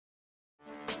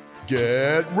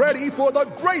Get ready for the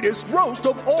greatest roast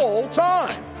of all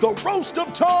time, the Roast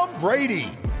of Tom Brady,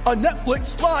 a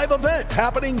Netflix live event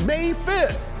happening May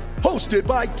 5th. Hosted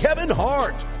by Kevin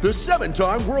Hart, the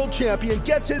 7-time world champion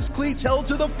gets his cleats held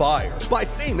to the fire by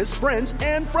famous friends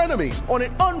and frenemies on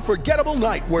an unforgettable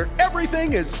night where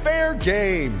everything is fair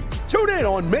game. Tune in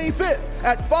on May 5th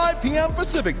at 5 p.m.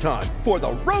 Pacific time for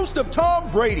the Roast of Tom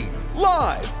Brady,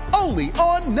 live only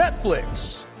on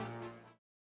Netflix.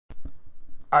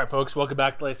 All right, folks, welcome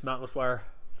back to the latest Mountain West Wire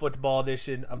football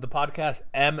edition of the podcast,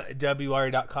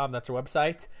 MWWire.com. That's our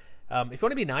website. If you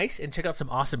want to be nice and check out some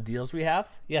awesome deals we have,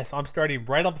 yes, I'm starting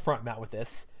right on the front, Matt, with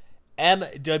this.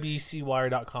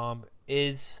 MWCWire.com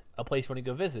is a place you want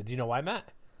to go visit. Do you know why,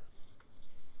 Matt?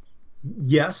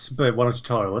 Yes, but why don't you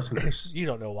tell our listeners? You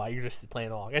don't know why. You're just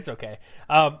playing along. It's okay.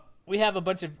 We have a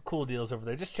bunch of cool deals over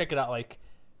there. Just check it out, like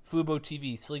Fubo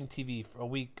TV, Sling TV for a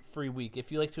week, free week.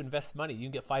 If you like to invest money, you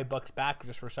can get $5 back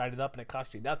just for signing up, and it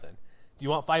costs you nothing. Do you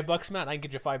want $5, Matt? I can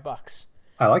get you $5.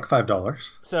 I like $5.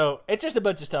 So it's just a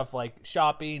bunch of stuff like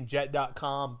shopping,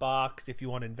 Jet.com, Boxed. If you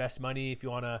want to invest money, if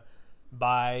you want to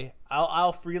buy,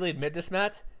 I'll freely admit this,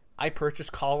 Matt. I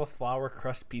purchased cauliflower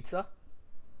crust pizza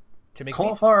to make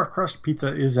cauliflower crust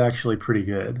pizza is actually pretty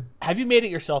good. Have you made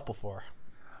it yourself before?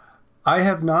 I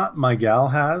have not. My gal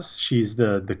has. She's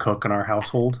the cook in our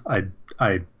household.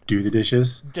 I do the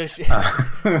dishes.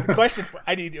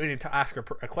 I need to ask her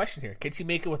a question here. Can she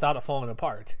make it without it falling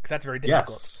apart? Because that's very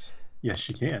difficult. Yes,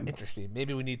 she can. Interesting.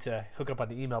 Maybe we need to hook up on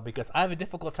the email because I have a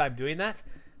difficult time doing that.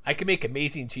 I can make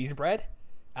amazing cheese bread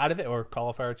out of it, or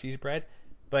cauliflower cheese bread,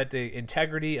 but the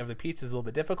integrity of the pizza is a little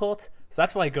bit difficult. So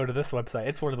that's why I go to this website.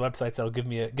 It's one of the websites that will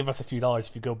give us a few dollars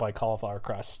if you go buy cauliflower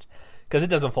crust because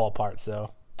it doesn't fall apart. So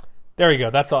there we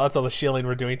go. That's all the shilling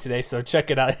we're doing today. So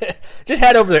check it out. Just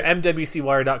head over there,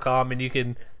 MWCWire.com, and you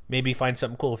can maybe find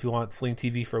something cool if you want Sling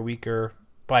TV for a week or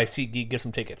buy SeatGeek, get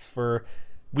some tickets for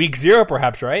Week 0,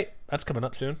 perhaps, right? That's coming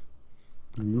up soon.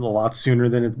 A lot sooner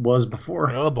than it was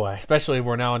before. Oh, boy. Especially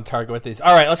we're now on target with these.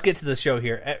 All right, let's get to the show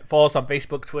here. Follow us on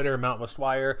Facebook, Twitter, Mountain West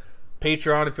Wire.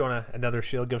 Patreon, if you want another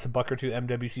shield, give us a buck or two.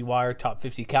 MWC Wire, Top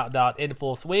 50 Countdown in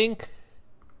full swing.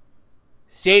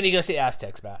 San Diego State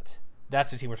Aztecs, Matt.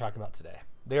 That's the team we're talking about today.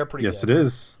 They are pretty good. Yes, it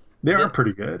is. They are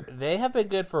pretty good. They have been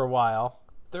good for a while.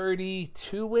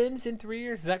 32 wins in 3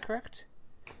 years. Is that correct?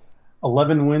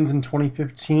 11 wins in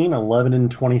 2015, 11 in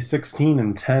 2016,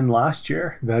 and 10 last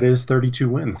year. That is 32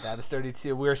 wins. That is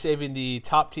 32. We're saving the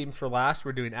top teams for last.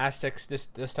 We're doing Aztecs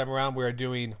this time around. We're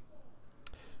doing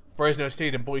Fresno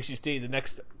State and Boise State the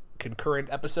next concurrent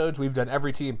episodes. We've done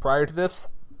every team prior to this.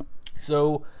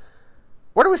 So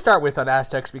where do we start with on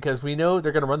Aztecs? Because we know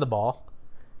they're going to run the ball.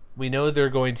 We know they're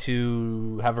going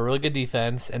to have a really good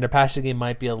defense, and their passing game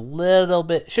might be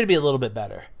should be a little bit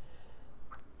better.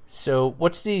 So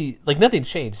what's nothing's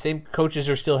changed. Same coaches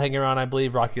are still hanging around, I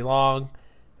believe. Rocky Long,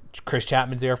 Chris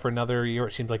Chapman's there for another year.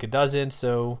 It seems like a dozen.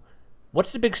 So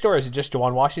what's the big story? Is it just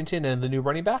Juwan Washington and the new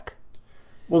running back?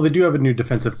 Well, they do have a new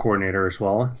defensive coordinator as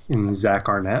well in Zach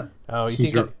Arnett. Oh,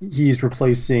 he's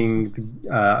replacing,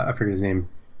 I forget his name,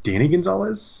 Danny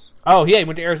Gonzalez? Oh, yeah, he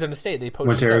went to Arizona State.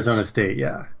 Went to Arizona State,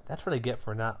 yeah. That's what I get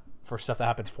for stuff that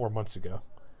happened 4 months ago.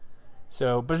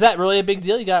 So, but is that really a big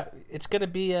deal? It's going to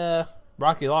be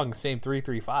Rocky Long, same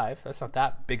 3.35. That's not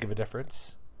that big of a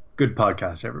difference. Good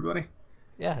podcast, everybody.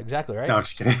 Yeah, exactly, right? No, I'm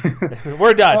just kidding.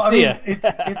 We're done. See ya.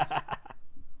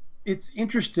 It's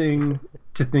interesting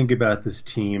to think about this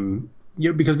team,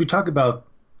 because we talk about,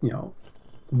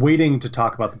 waiting to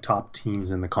talk about the top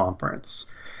teams in the conference.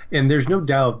 And there's no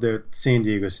doubt that San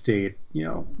Diego State,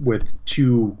 with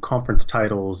 2 conference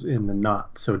titles in the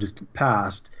not so distant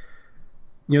past,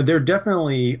 they're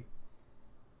definitely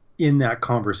in that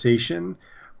conversation.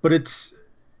 But it's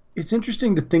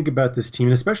interesting to think about this team,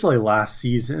 and especially last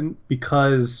season,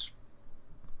 because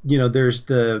there's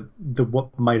the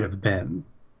what might have been,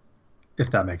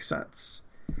 if that makes sense.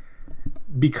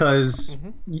 Because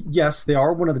yes, they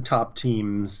are one of the top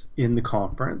teams in the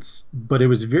conference, but it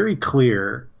was very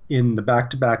clear in the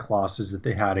back-to-back losses that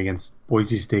they had against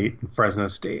Boise State and Fresno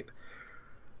State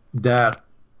that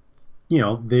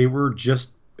they were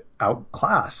just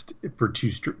outclassed for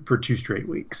two straight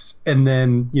weeks. And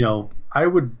then I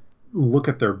would look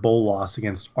at their bowl loss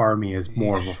against Army as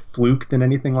more of a fluke than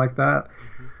anything like that.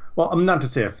 Well, I'm not to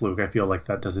say a fluke. I feel like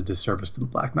that does a disservice to the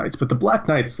Black Knights, but the Black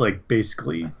Knights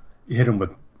basically hit them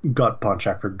with gut punch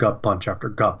after gut punch after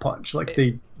gut punch.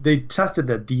 They tested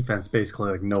that defense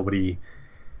basically like nobody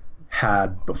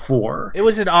had before. It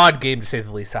was an odd game to say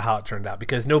the least, how it turned out,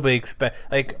 because nobody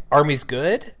Army's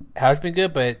good, has been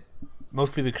good, but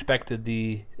most people expected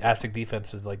the Aztec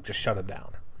defense is just shut them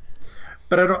down.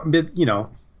 But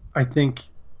I think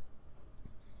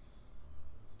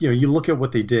you look at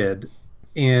what they did,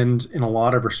 and in a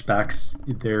lot of respects,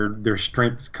 their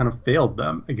strengths kind of failed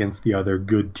them against the other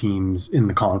good teams in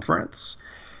the conference.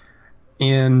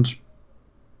 And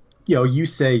you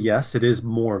say, yes, it is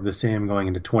more of the same going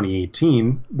into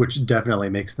 2018, which definitely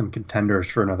makes them contenders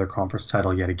for another conference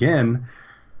title yet again.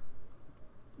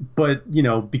 But,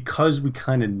 because we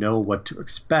kind of know what to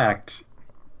expect,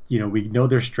 we know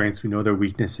their strengths, we know their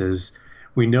weaknesses,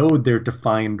 we know their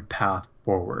defined path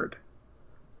forward.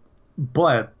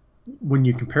 But when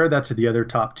you compare that to the other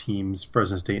top teams,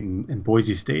 Fresno State and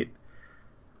Boise State,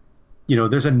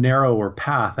 there's a narrower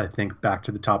path, I think, back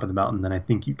to the top of the mountain than I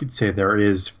think you could say there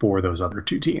is for those other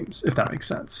two teams, if that makes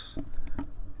sense.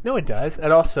 No, it does.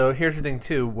 And also, here's the thing,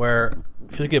 too, where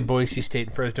if you look at Boise State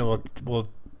and Fresno, we'll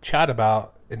chat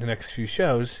about in the next few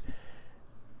shows,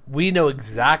 we know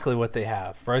exactly what they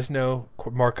have. Fresno,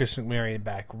 Marcus McMaryion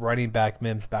back, running back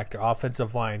Mims back, their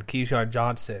offensive line, Keyshawn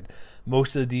Johnson.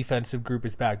 Most of the defensive group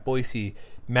is back. Boise,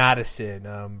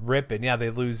 Madison, Ripon. Yeah, they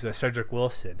lose Cedric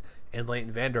Wilson and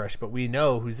Leighton Vander Esch, but we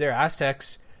know who's there.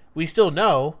 Aztecs, we still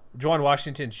know Juwan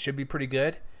Washington should be pretty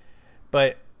good,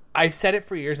 but I said it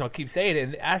for years, and I'll keep saying it,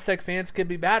 and Aztec fans could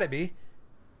be mad at me.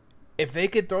 If they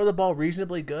could throw the ball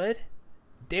reasonably good,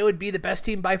 they would be the best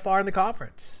team by far in the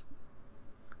conference.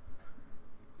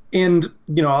 And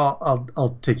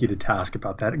I'll take you to task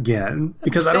about that again,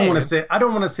 because I don't want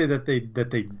to say that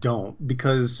they don't,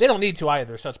 because they don't need to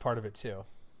either. So that's part of it too.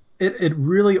 It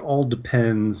really all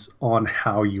depends on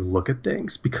how you look at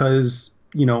things, because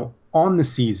on the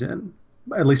season,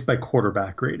 at least by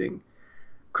quarterback rating,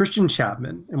 Christian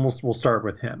Chapman, and we'll start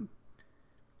with him.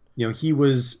 He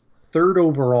was third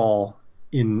overall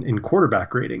in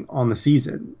quarterback rating on the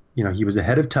season. He was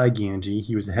ahead of Ty Ganji,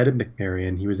 he was ahead of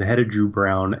McMaryion, he was ahead of Drew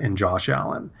Brown and Josh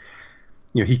Allen.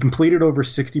 He completed over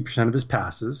 60% of his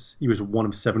passes. He was one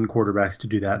of 7 quarterbacks to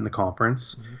do that in the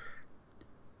conference. Mm-hmm.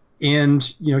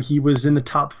 And, he was in the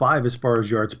top 5 as far as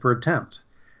yards per attempt.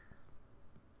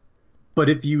 But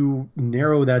if you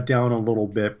narrow that down a little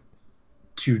bit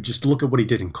to just look at what he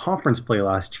did in conference play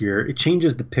last year, it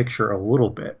changes the picture a little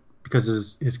bit,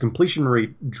 because his completion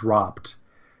rate dropped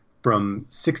from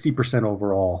 60%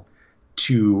 overall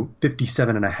to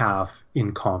 57.5%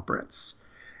 in conference.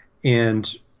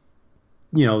 And,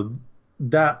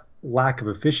 that lack of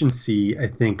efficiency, I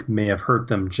think, may have hurt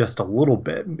them just a little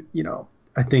bit.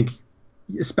 I think,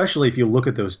 especially if you look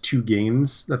at those 2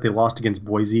 games that they lost against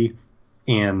Boise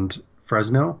and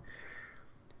Fresno,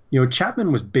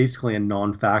 Chapman was basically a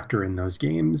non-factor in those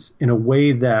games, in a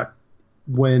way that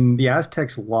when the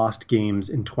Aztecs lost games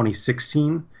in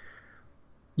 2016,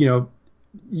 you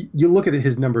look at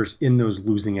his numbers in those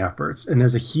losing efforts, and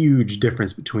there's a huge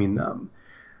difference between them.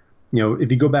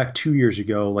 If you go back 2 years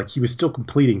ago, he was still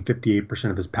completing 58%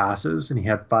 of his passes, and he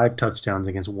had 5 touchdowns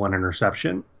against 1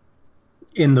 interception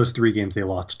in those 3 games they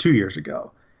lost 2 years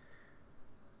ago.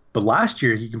 But last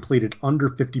year, he completed under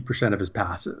 50% of his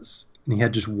passes, and he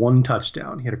had just 1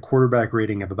 touchdown. He had a quarterback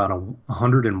rating of about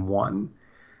 101.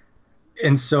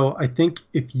 And so I think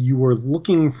if you were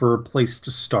looking for a place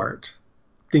to start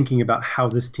thinking about how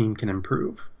this team can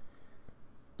improve,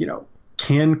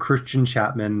 can Christian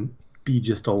Chapman be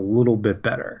just a little bit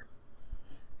better?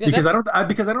 Yeah,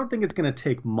 because I don't think it's going to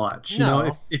take much.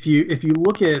 No. If you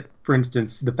look at, for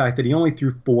instance, the fact that he only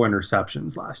threw 4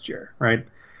 interceptions last year, right?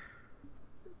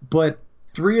 But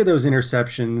 3 of those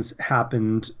interceptions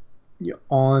happened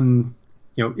on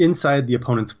inside the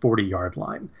opponent's 40-yard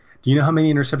line. Do you know how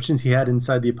many interceptions he had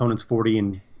inside the opponent's 40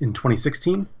 in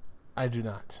 2016? I do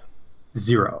not.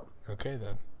 0. Okay,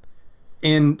 then.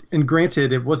 And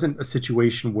granted, it wasn't a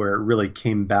situation where it really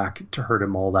came back to hurt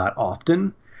him all that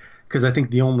often, because I think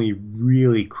the only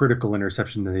really critical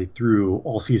interception that they threw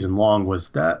all season long was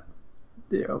that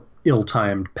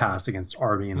ill-timed pass against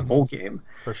Army in the bowl game.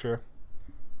 For sure.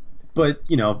 But,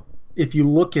 if you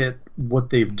look at what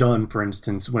they've done, for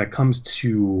instance, when it comes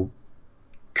to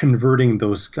converting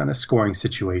those kind of scoring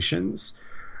situations,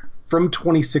 from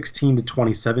 2016 to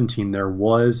 2017, there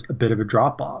was a bit of a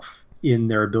drop-off in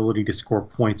their ability to score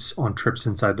points on trips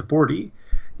inside the 40.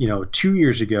 2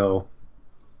 years ago,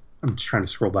 I'm just trying to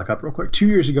scroll back up real quick. 2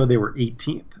 years ago, they were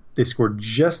 18th. They scored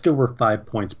just over 5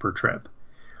 points per trip.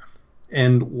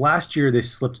 And last year, they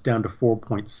slipped down to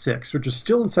 4.6, which is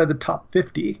still inside the top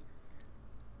 50.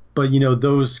 But,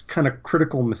 those kind of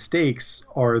critical mistakes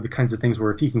are the kinds of things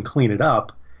where if you can clean it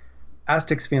up,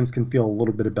 Aztecs fans can feel a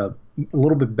little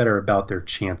bit better about their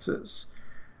chances.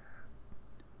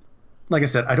 Like I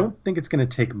said, I don't think it's going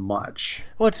to take much.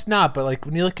 Well, it's not, but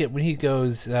when you look at when he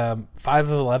goes 5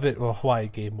 of 11, well, Hawaii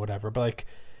game, whatever, but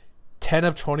 10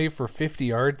 of 20 for 50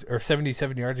 yards or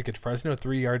 77 yards against Fresno,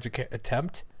 3 yards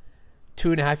attempt.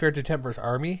 2.5 yards attempt versus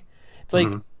Army. It's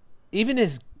like even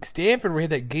as Stanford, where he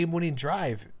had that game-winning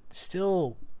drive,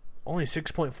 still only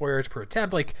 6.4 yards per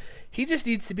attempt. Like, he just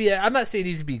needs to be. I'm not saying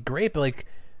he needs to be great, but like,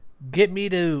 get me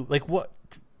to like what.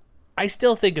 I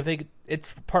still think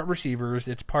it's part receivers,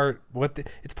 it's part what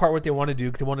they want to do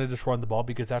because they want to just run the ball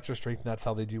because that's their strength and that's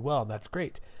how they do well and that's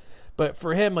great. But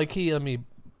for him, like let me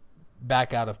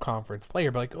back out of conference player,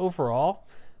 but like overall,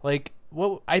 like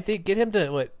what I think get him to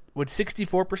what would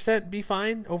 64% be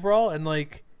fine overall and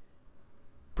like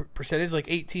percentage like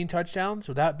 18 touchdowns,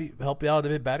 would that be help you out a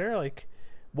bit better? Like,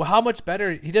 well, how much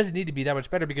better? He doesn't need to be that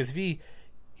much better because he's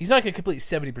not going to complete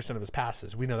 70% of his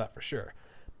passes. We know that for sure.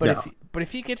 But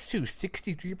if he gets to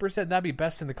 63%, that'd be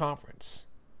best in the conference.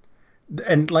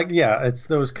 And like, yeah, it's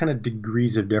those kind of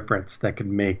degrees of difference that could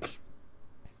make,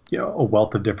 a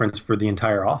wealth of difference for the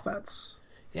entire offense.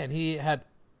 Yeah, and he had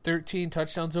 13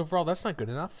 touchdowns overall. That's not good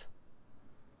enough.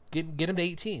 Get him to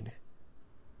 18.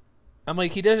 I'm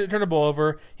like, he doesn't turn the ball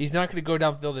over. He's not going to go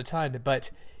downfield a ton, but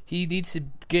he needs to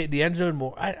get in the end zone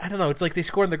more. I don't know. It's like they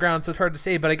score on the ground, so it's hard to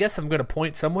say. But I guess I'm going to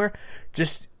point somewhere.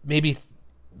 Just maybe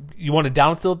you want a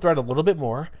downfield threat a little bit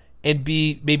more and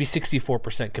be maybe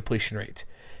 64% completion rate.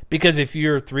 Because if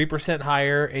you're 3%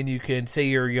 higher and you can say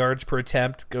your yards per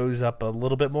attempt goes up a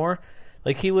little bit more,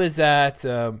 like he was at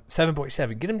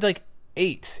 7.7, get him to like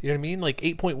 8. You know what I mean? Like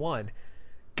 8.1.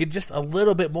 Get just a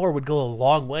little bit more would go a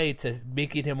long way to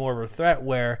making him more of a threat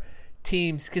where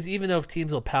teams, because even though if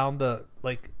teams will pound the,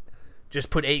 like, just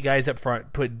put 8 guys up front,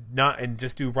 and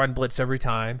just do run blitz every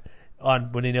time,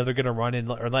 on when they know they're going to run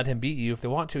or let him beat you if they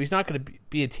want to. He's not going to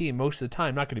be a team most of the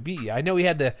time, not going to beat you. I know he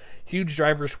had the huge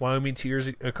drive versus Wyoming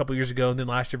a couple years ago and then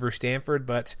last year versus Stanford,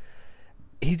 but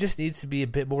he just needs to be a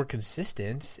bit more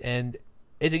consistent. And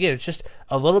it's just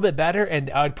a little bit better, and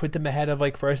I would put them ahead of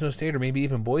like Fresno State or maybe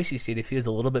even Boise State if he was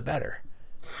a little bit better.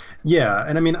 Yeah,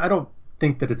 and I mean, I don't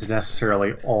think that it's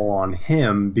necessarily all on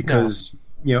him because,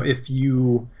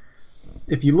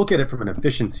 if you look at it from an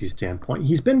efficiency standpoint,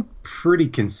 he's been pretty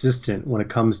consistent when it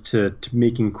comes to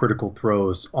making critical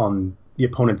throws on the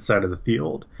opponent's side of the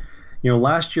field.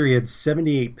 Last year he had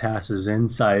 78 passes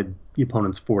inside the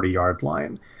opponent's 40-yard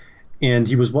line, and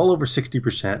he was well over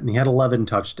 60%, and he had 11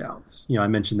 touchdowns. I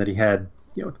mentioned that he had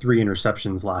 3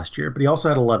 interceptions last year, but he also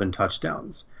had 11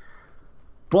 touchdowns.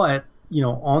 But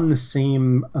on the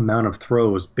same amount of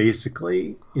throws,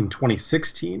 basically, in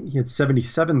 2016, he had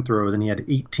 77 throws and he had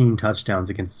 18 touchdowns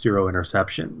against 0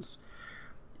 interceptions.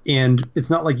 And it's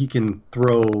not like you can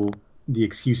throw the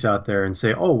excuse out there and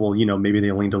say, oh, well, maybe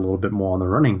they leaned a little bit more on the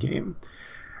running game.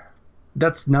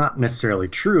 That's not necessarily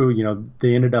true.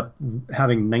 They ended up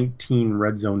having 19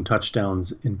 red zone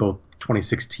touchdowns in both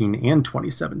 2016 and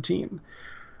 2017.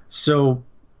 So,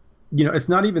 it's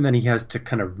not even that he has to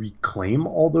kind of reclaim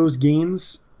all those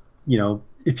gains.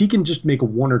 If he can just make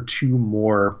 1 or 2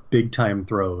 more big time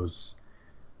throws,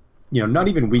 not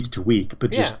even week to week,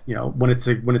 but just, when it's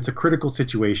a critical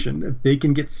situation, if they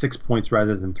can get 6 points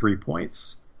rather than 3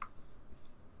 points,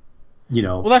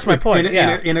 well, that's my point.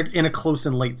 In a close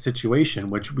and late situation,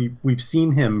 which we've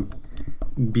seen him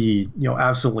be,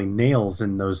 absolutely nails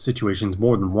in those situations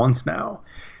more than once now.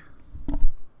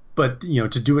 But,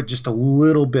 to do it just a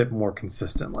little bit more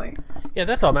consistently. Yeah,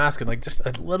 that's all I'm asking. Like, just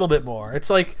a little bit more. It's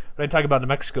like when I talk about New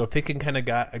Mexico, if he can kind of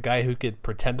got a guy who could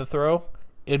pretend to throw,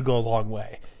 it'd go a long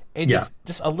way. And just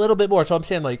a little bit more. So I'm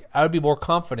saying, like, I would be more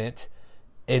confident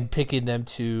in picking them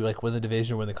to, like, win the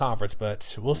division or win the conference.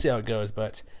 But we'll see how it goes.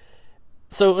 But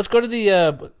so let's go to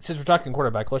the since we're talking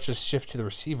quarterback, let's just shift to the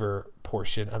receiver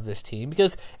portion of this team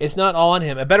because it's not all on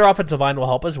him. A better offensive line will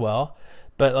help as well.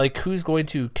 But, like, who's going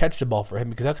to catch the ball for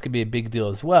him? Because that's going to be a big deal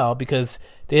as well because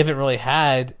they haven't really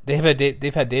had –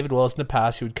 they've had David Wells in the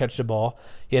past who would catch the ball.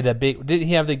 He had that big – didn't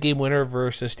he have the game winner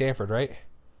versus Stanford, right?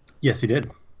 Yes, he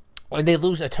did. And they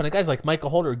lose a ton of guys like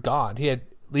Michael Holder, gone. He had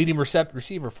leading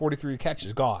receiver, 43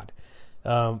 catches, gone.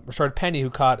 Rashard Penny, who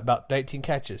caught about 19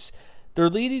 catches. Their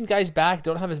leading guys back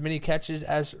don't have as many catches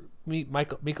as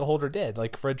Michael Holder did.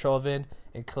 Like Fred Sullivan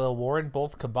and Khalil Warren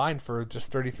both combined for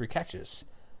just 33 catches.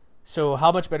 So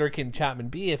how much better can Chapman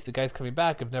be if the guys coming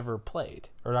back have never played,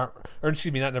 not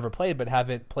never played, but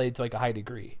haven't played to like a high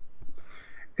degree?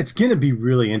 It's going to be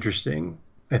really interesting,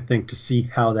 I think, to see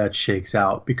how that shakes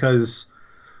out because,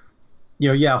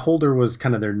 Holder was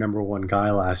kind of their number one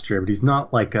guy last year, but he's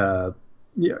not like and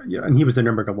he was their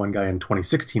number one guy in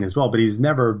 2016 as well, but he's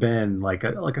never been like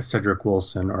a Cedric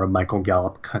Wilson or a Michael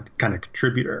Gallup kind of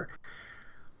contributor.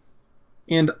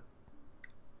 And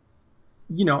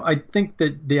I think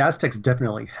that the Aztecs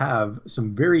definitely have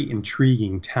some very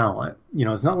intriguing talent.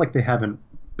 It's not like they haven't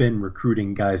been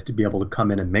recruiting guys to be able to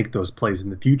come in and make those plays in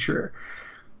the future.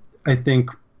 I think,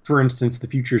 for instance, the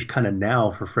future is kind of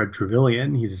now for Fred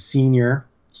Trevelyan. He's a senior.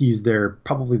 He's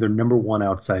probably their number one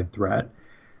outside threat.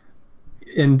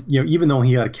 And, even though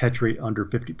he had a catch rate under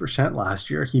 50% last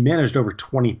year, he managed over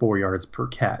 24 yards per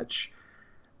catch.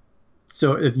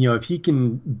 So, if he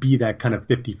can be that kind of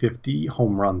 50-50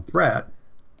 home run threat,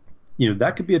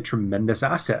 that could be a tremendous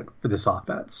asset for this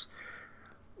offense.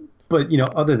 But,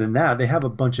 other than that, they have a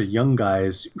bunch of young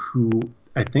guys who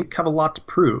I think have a lot to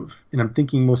prove. And I'm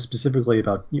thinking most specifically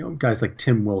about, guys like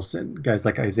Tim Wilson, guys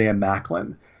like Isaiah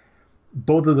Macklin.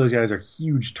 Both of those guys are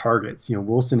huge targets.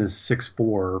 Wilson is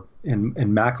 6'4",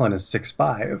 and Macklin is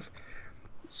 6'5".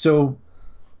 So,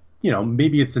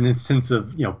 maybe it's an instance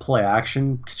of, play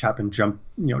action, Chapman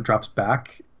drops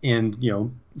back, and,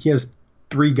 he has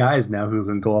 3 guys now who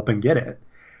can go up and get it.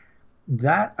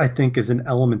 That, I think, is an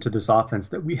element to this offense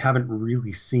that we haven't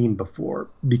really seen before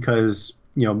because,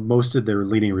 most of their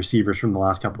leading receivers from the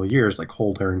last couple of years, like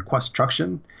Holder and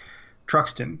Truxton,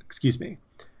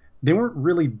 they weren't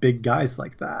really big guys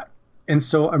like that. And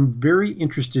so I'm very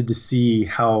interested to see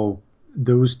how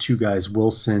those 2 guys,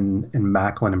 Wilson and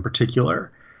Macklin in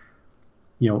particular,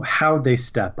 how they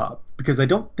step up. Because I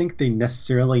don't think they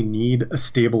necessarily need a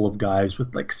stable of guys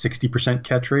with like 60%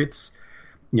 catch rates,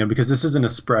 because this isn't a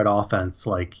spread offense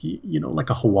like,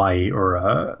 like a Hawaii or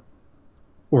a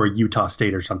Utah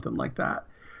State or something like that.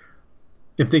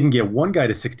 If they can get one guy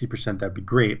to 60%, that'd be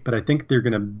great. But I think they're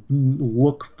going to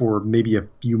look for maybe a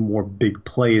few more big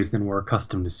plays than we're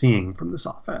accustomed to seeing from this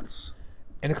offense.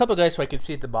 And a couple of guys who I can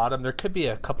see at the bottom, there could be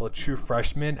a couple of true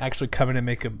freshmen actually coming and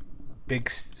make a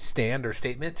big stand or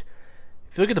statement.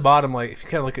 If you look at the bottom, like if you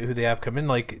kind of look at who they have come in,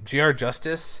 like J.R.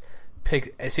 Justice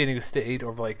picked San Diego State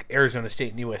over like Arizona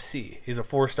State and USC. He's a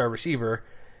 4-star receiver.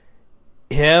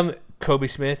 Him, Kobe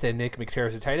Smith, and Nick McTerr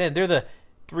as a tight end. They're the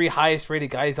 3 highest rated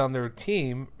guys on their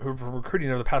team who have been recruiting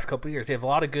over the past couple of years. They have a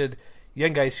lot of good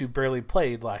young guys who barely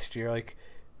played last year, like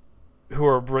who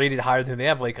are rated higher than they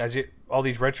have, like all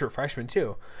these redshirt freshmen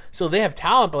too. So they have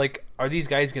talent, but like, are these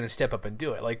guys going to step up and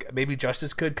do it? Like maybe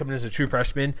Justice could come in as a true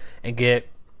freshman and get,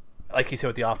 like you said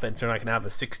with the offense, they're not going to have a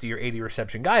 60 or 80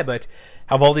 reception guy, but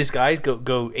have all these guys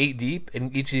go 8 deep,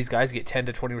 and each of these guys get 10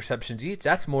 to 20 receptions each.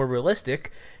 That's more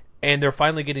realistic, and they're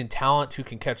finally getting talent who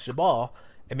can catch the ball.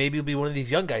 And maybe it'll be one of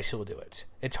these young guys who will do it.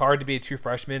 It's hard to be a true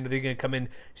freshman. Are they going to come in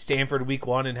Stanford week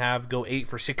 1 and go 8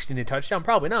 for 16 and a touchdown?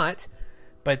 Probably not.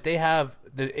 But they have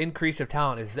the increase of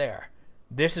talent is there.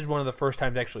 This is one of the first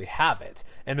times they actually have it.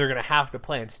 And they're going to have to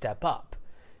play and step up.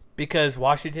 Because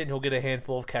Washington, he'll get a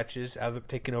handful of catches out of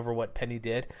taking over what Penny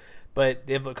did. But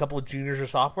they have a couple of juniors or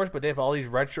sophomores, but they have all these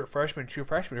redshirt freshmen, true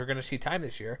freshmen who are going to see time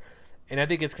this year. And I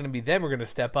think it's going to be them who are going to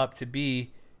step up to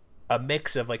be a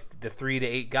mix of like the 3 to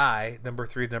 8 guy, number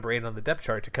 3 to number 8 on the depth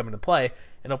chart to come into play,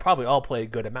 and they'll probably all play a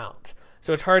good amount.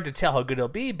 So it's hard to tell how good it'll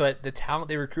be, but the talent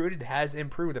they recruited has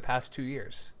improved the past 2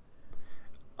 years.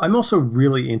 I'm also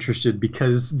really interested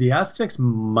because the Aztecs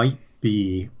might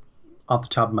be, off the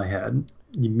top of my head,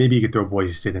 maybe you could throw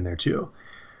Boise State in there too,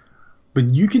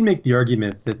 but you can make the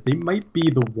argument that they might be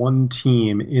the one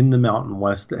team in the Mountain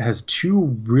West that has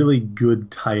 2 really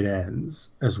good tight ends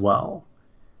as well.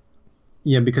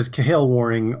 Yeah, because Kahale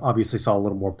Warring obviously saw a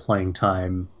little more playing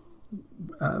time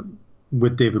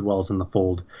with David Wells in the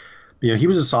fold. But, he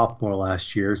was a sophomore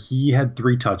last year. He had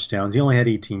 3 touchdowns. He only had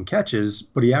 18 catches,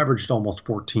 but he averaged almost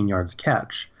 14 yards a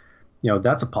catch.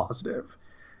 That's a positive.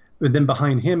 But then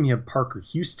behind him, you have Parker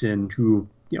Houston, who,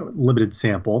 limited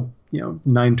sample,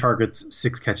 9 targets,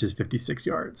 6 catches, 56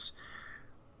 yards.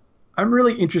 I'm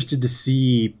really interested to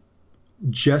see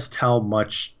just how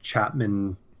much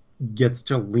Chapman gets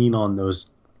to lean on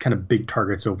those kind of big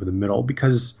targets over the middle,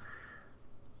 because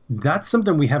that's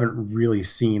something we haven't really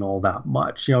seen all that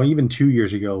much. Even 2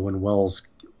 years ago when Wells,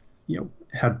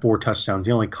 had 4 touchdowns,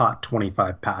 he only caught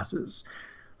 25 passes.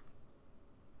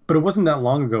 But it wasn't that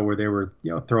long ago where they were,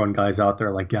 throwing guys out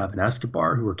there like Gavin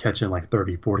Escobar who were catching like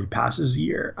 30, 40 passes a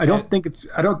year. I don't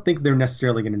think they're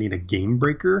necessarily going to need a game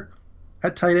breaker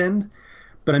at tight end,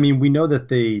 but I mean, we know that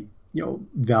they,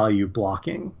 value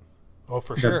blocking. Oh,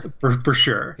 for sure. For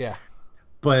sure. Yeah.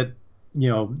 But,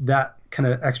 that kind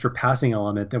of extra passing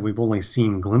element that we've only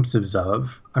seen glimpses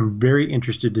of, I'm very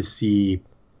interested to see,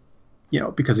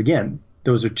 because again,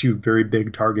 those are 2 very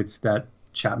big targets that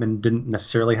Chapman didn't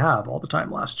necessarily have all the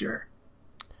time last year.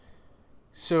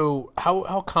 So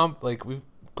we've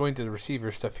going to the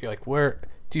receiver stuff here, like where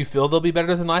do you feel they'll be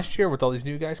better than last year with all these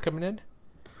new guys coming in?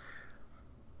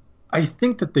 I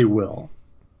think that they will.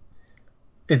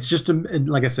 It's just,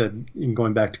 like I said,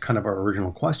 going back to kind of our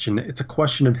original question, it's a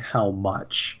question of how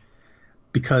much.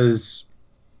 Because,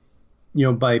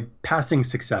 by passing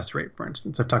success rate, for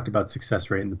instance, I've talked about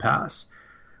success rate in the past.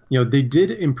 They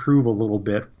did improve a little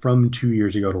bit from 2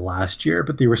 years ago to last year,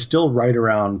 but they were still right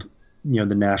around, the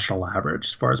national average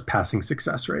as far as passing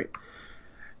success rate.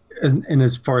 And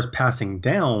as far as passing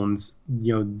downs,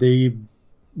 they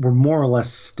were more or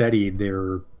less steady.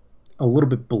 They're a little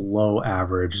bit below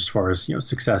average as far as,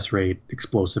 success rate,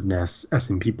 explosiveness,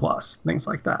 S&P plus, things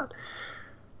like that.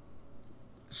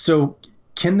 So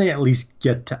can they at least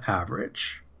get to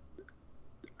average?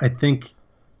 I think,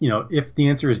 if the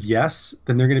answer is yes,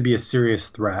 then they're going to be a serious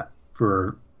threat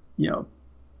for,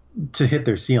 to hit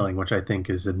their ceiling, which I think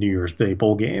is a New Year's Day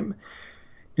bowl game.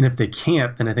 And if they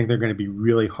can't, then I think they're going to be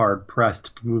really hard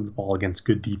pressed to move the ball against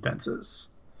good defenses.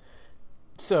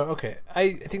 So, okay,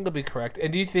 I think they'll be correct.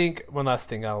 And do you think, one last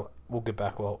thing, we'll get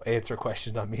back, we'll answer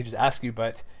questions, not me, just ask you,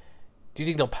 but do you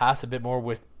think they'll pass a bit more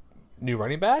with new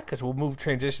running back? Because we'll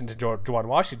transition to Juwan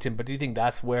Washington, but do you think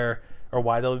that's where or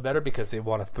why they'll be better? Because they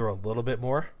want to throw a little bit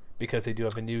more because they do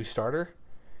have a new starter?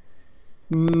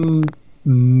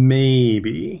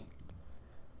 Maybe.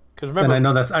 Because remember, and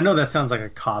I know that sounds like a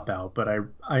cop out, but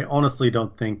I honestly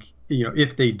don't think,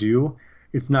 if they do,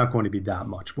 it's not going to be that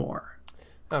much more.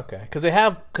 Okay, because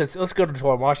let's go to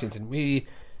Juwan Washington.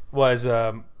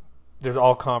 There's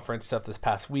all conference stuff this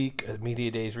past week,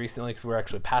 media days recently, because we're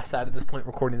actually past that at this point,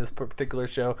 recording this particular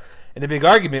show. And the big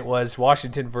argument was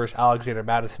Washington versus Alexander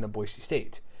Madison at Boise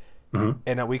State. Mm-hmm.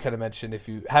 And we kind of mentioned, if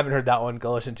you haven't heard that one,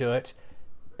 go listen to it.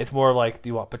 It's more like, do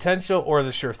you want potential or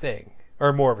the sure thing?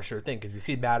 Or more of a sure thing, because you've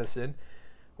seen Madison,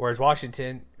 whereas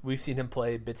Washington, we've seen him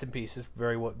play bits and pieces,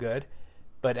 very good.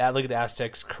 But look at the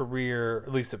Aztecs' career,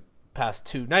 at least the past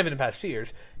two, not even the past 2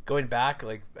 years, going back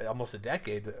like almost a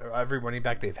decade, every running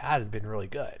back they've had has been really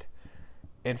good.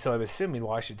 And so I'm assuming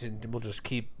Washington will just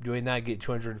keep doing that, get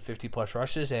 250 plus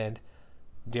rushes, and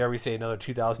dare we say another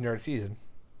 2,000-yard season.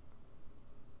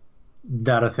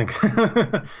 That, I think,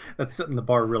 that's setting the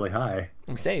bar really high.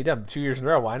 I'm saying you done 2 years in a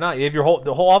row. Why not? If the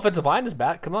whole offensive line is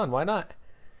back, come on, why not?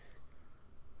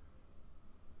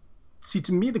 See,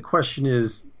 to me, the question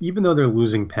is, even though they're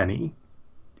losing Penny,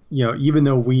 even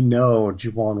though we know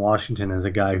Juwan Washington is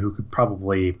a guy who could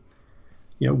probably,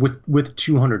 with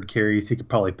 200 carries, he could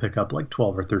probably pick up like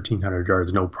 12 or 1,300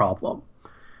 yards, no problem.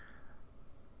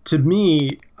 To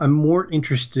me, I'm more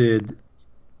interested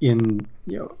in,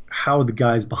 how the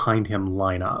guys behind him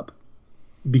line up,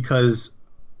 because,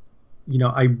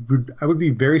 I would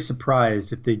be very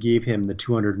surprised if they gave him the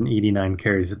 289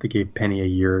 carries that they gave Penny a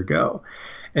year ago.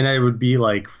 And I would be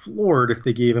like floored if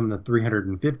they gave him the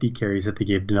 350 carries that they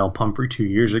gave Donnell Pumphrey 2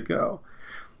 years ago.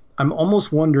 I'm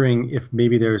almost wondering if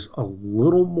maybe there's a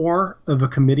little more of a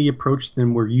committee approach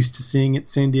than we're used to seeing at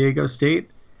San Diego State,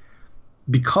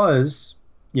 because,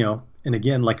 and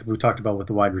again, like we talked about with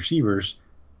the wide receivers,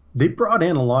 they brought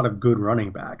in a lot of good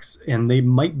running backs, and they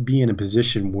might be in a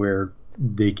position where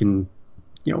they can,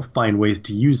 find ways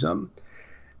to use them.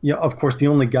 Of course, the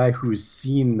only guy who's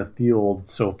seen the field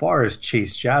so far is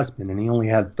Chase Jasmine, and he only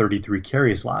had 33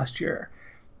 carries last year.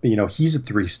 But, he's a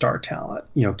 3-star talent.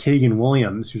 Kagan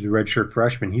Williams, who's a redshirt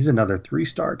freshman, he's another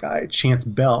 3-star guy. Chance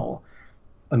Bell,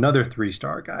 another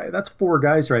 3-star guy. That's 4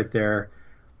 guys right there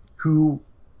who,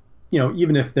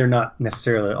 even if they're not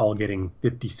necessarily all getting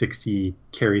 50, 60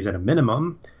 carries at a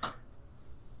minimum,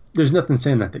 there's nothing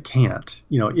saying that they can't.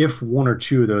 If one or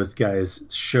two of those guys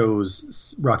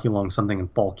shows Rocky Long something in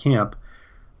fall camp,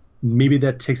 maybe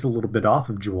that takes a little bit off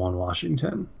of Juwan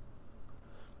Washington.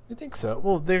 I think so.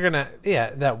 Well, they're gonna,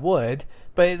 that would.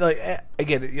 But like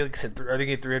again, like I said, are they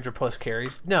getting 300 plus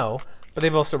carries? No, but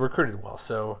they've also recruited well.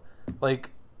 So, like,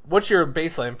 what's your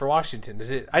baseline for Washington?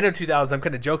 Is it? I know 2,000. I'm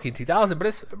kind of joking 2,000, but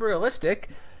it's realistic.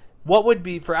 What would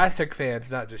be for Aztec fans,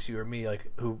 not just you or me,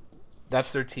 like who?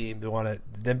 That's their team. They want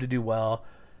them to do well.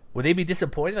 Would they be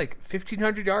disappointed? Like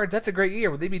 1,500 yards, that's a great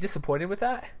year. Would they be disappointed with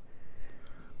that?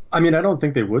 I mean, I don't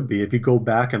think they would be. If you go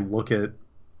back and look at,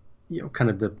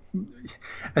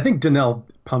 I think Donnell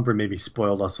Pumphrey maybe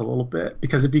spoiled us a little bit,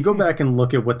 because if you go back and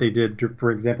look at what they did,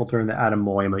 for example, during the Adam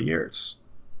Moema years,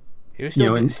 he was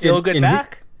still a good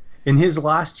back. In his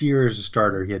last year as a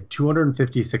starter, he had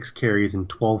 256 carries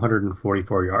and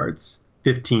 1,244 yards,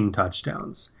 15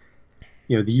 touchdowns.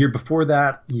 The year before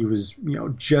that, he was,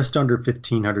 just under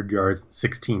 1,500 yards,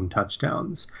 16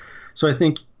 touchdowns. So I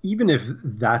think even if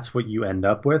that's what you end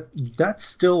up with, that's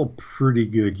still a pretty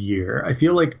good year. I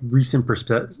feel like recent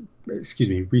perceptions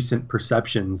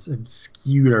have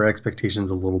skewed our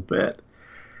expectations a little bit.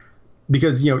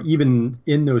 Because, even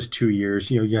in those 2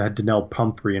 years, you had Donnell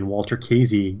Pumphrey and Walter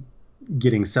Casey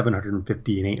getting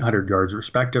 750 and 800 yards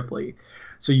respectively.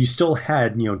 So you still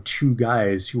had, 2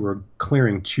 guys who were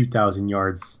clearing 2,000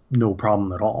 yards, no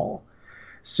problem at all.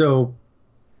 So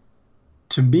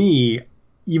to me,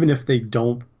 even if they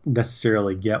don't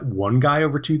necessarily get one guy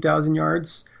over 2,000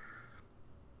 yards.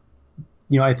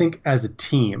 I think as a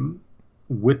team,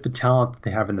 with the talent that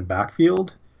they have in the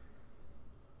backfield,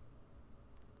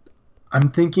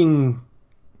 I'm thinking,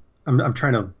 I'm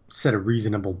trying to set a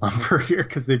reasonable number here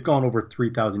because they've gone over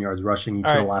 3,000 yards rushing each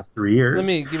of the last 3 years.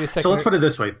 Let me give you a second. So let's put it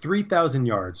this way: 3,000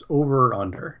 yards over or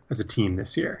under as a team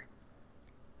this year.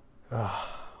 I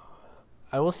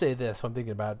will say this: I'm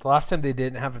thinking about it. The last time they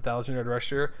didn't have a 1,000-yard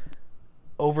rusher,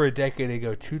 over a decade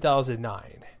ago,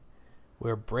 2009,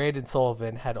 where Brandon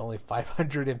Sullivan had only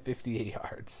 558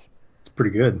 yards. It's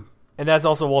pretty good. And that's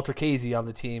also Walter Casey on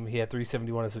the team. He had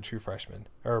 371 as a true freshman,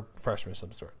 or freshman of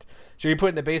some sort. So you're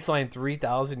putting the baseline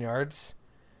 3,000 yards?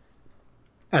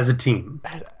 As a team.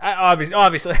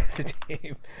 Obviously as a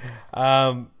team.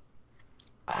 I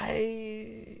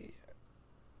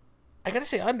got to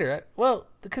say under. Well,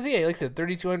 because, like I said,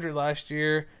 3,200 last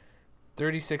year,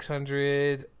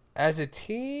 3,600. As a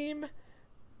team,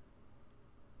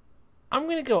 I'm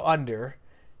going to go under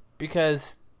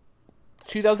because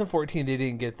 2014 they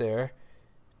didn't get there.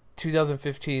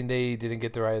 2015 they didn't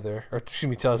get there either. Or excuse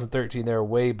me, 2013 they were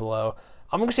way below.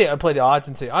 I'm going to say I'd play the odds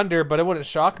and say under, but it wouldn't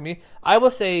shock me. I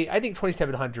will say I think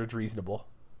 2,700 is reasonable.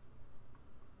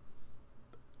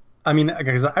 I mean,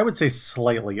 because I would say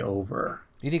slightly over.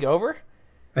 You think over?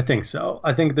 I think so.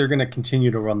 I think they're going to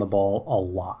continue to run the ball a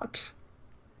lot.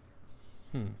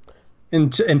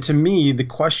 And to me, the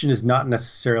question is not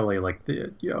necessarily like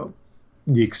the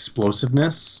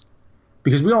explosiveness,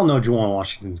 because we all know Juwan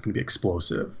Washington's going to be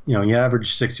explosive. He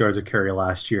averaged 6 yards a carry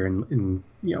last year in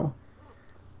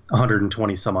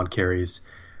 120 some odd carries.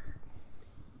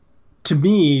 To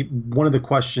me, one of the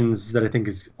questions that I think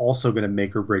is also going to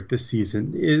make or break this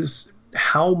season is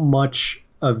how much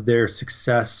of their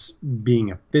success being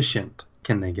efficient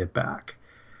can they get back?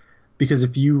 Because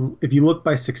if you look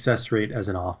by success rate as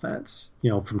an offense,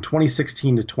 from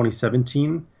 2016 to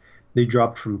 2017, they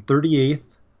dropped from 38th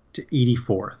to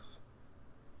 84th.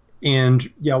 And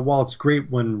while it's great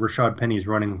when Rashad Penny is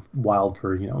running wild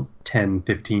for 10,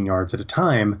 15 yards at a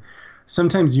time,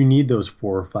 sometimes you need those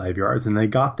 4 or 5 yards, and they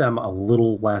got them a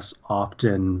little less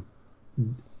often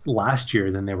last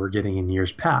year than they were getting in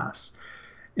years past.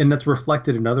 And that's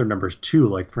reflected in other numbers too,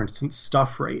 like for instance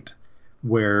stuff rate,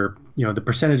 where the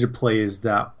percentage of plays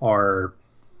that are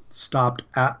stopped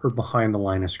at or behind the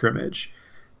line of scrimmage.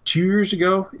 2 years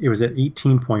ago, it was at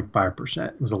 18.5%.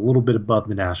 It was a little bit above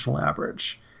the national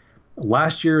average.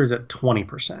 Last year is at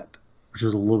 20%, which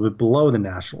was a little bit below the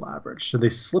national average. So they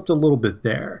slipped a little bit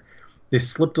there. They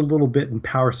slipped a little bit in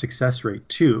power success rate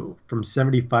too, from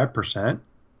 75%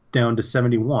 down to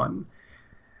 71%.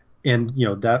 And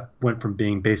that went from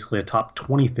being basically a top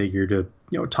 20 figure to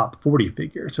top 40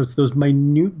 figure. So it's those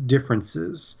minute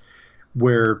differences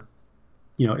where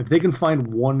if they can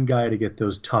find one guy to get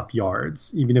those tough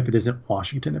yards, even if it isn't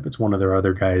Washington, if it's one of their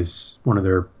other guys, one of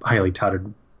their highly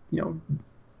touted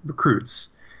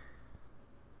recruits,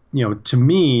 to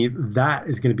me that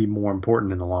is going to be more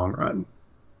important in the long run.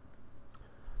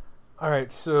 All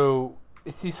right, so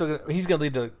he's going to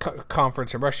lead the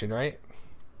conference in rushing, right?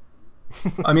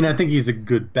 I mean, I think he's a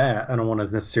good bet. I don't want to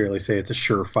necessarily say it's a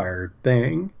surefire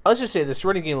thing. Let's just say this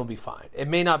running game will be fine. It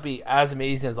may not be as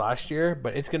amazing as last year,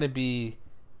 but it's going to be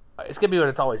what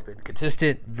it's always been: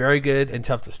 consistent, very good, and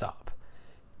tough to stop.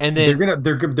 And then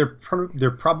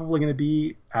they're probably going to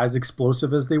be as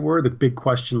explosive as they were. The big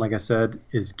question, like I said,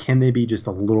 is can they be just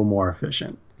a little more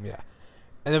efficient? Yeah.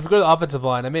 And if we go to the offensive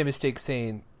line, I made a mistake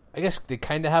saying I guess they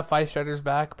kind of have 5 starters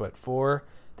back, but 4.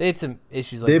 They had some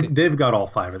issues. They've got all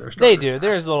 5 of their starters. They do. Back.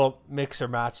 There's a little mix or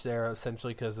match there,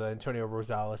 essentially, because Antonio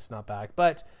Rosales is not back.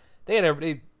 But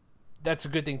that's a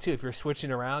good thing, too. If you're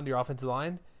switching around your offensive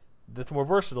line, that's more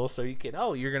versatile. So you can,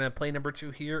 you're going to play number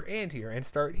 2 here and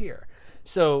start here.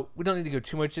 So we don't need to go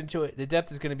too much into it. The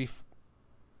depth is going to be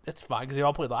that's fine because they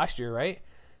all played last year, right?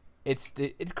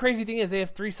 The crazy thing is they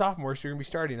have 3 sophomores who are going to be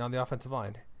starting on the offensive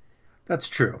line. That's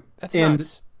true. That's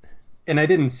nuts. And I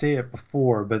didn't say it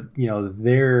before, but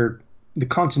the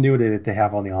continuity that they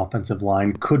have on the offensive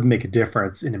line could make a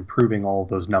difference in improving all of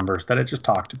those numbers that I just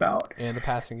talked about. And the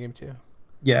passing game too.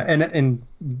 Yeah, and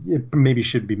it maybe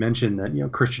should be mentioned that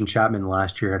Christian Chapman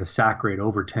last year had a sack rate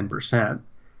over 10%,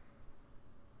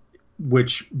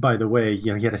 which, by the way, he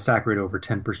had a sack rate over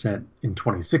 10% in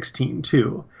 2016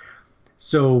 too.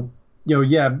 So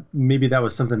maybe that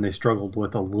was something they struggled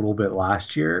with a little bit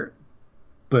last year.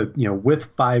 But, with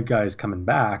 5 guys coming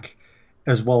back,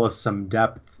 as well as some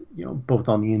depth, both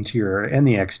on the interior and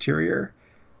the exterior,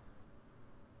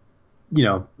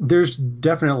 there's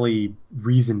definitely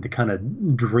reason to kind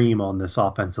of dream on this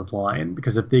offensive line,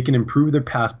 because if they can improve their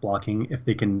pass blocking, if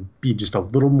they can be just a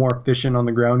little more efficient on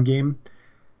the ground game,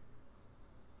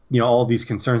 all these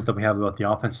concerns that we have about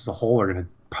the offense as a whole are going to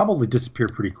probably disappear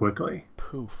pretty quickly.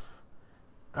 Poof.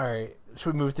 All right.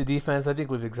 Should we move to defense? I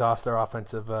think we've exhausted our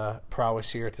offensive prowess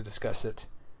here to discuss it.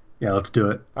 Yeah, let's do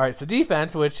it. All right, so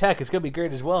defense, which, heck, it's going to be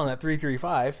great as well in that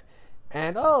 3-3-5.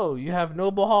 And, you have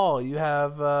Noble Hall. You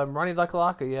have Ronnie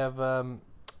Lakalaka. You have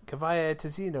Kavaya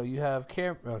Tizino. You have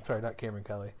not Cameron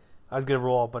Kelly. I was going to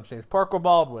roll a bunch of names. Parker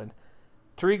Baldwin.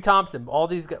 Tariq Thompson. All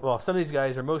these guys, some of these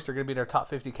guys, or most, are going to be in our top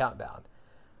 50 countdown.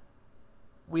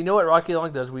 We know what Rocky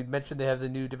Long does. We mentioned they have the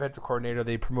new defensive coordinator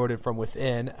they promoted from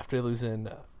within after losing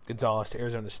Gonzalez to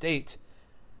Arizona State.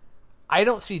 I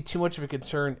don't see too much of a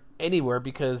concern anywhere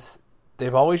because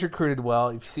they've always recruited well.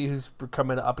 If you see who's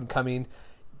coming up and coming,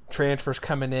 transfers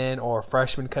coming in or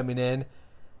freshmen coming in,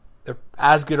 they're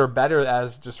as good or better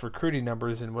as just recruiting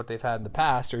numbers in what they've had in the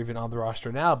past or even on the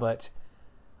roster now. But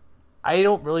I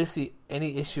don't really see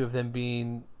any issue of them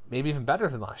being maybe even better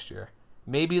than last year.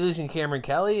 Maybe losing Cameron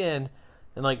Kelly and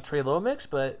like Trey Lomix,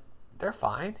 but they're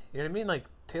fine. You know what I mean? Like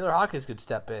Taylor Hawkins could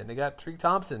step in. They got Tariq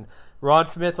Thompson. Ron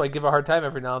Smith, who I give a hard time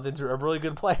every now and then, is a really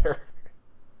good player.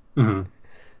 Mm-hmm.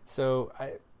 So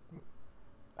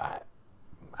I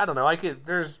don't know. What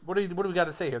do we got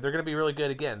to say here? They're going to be really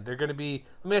good again. They're going to be.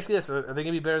 Let me ask you this: are they going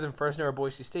to be better than Fresno or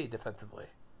Boise State defensively?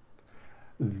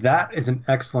 That is an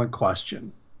excellent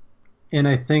question, and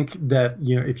I think that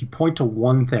if you point to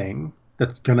one thing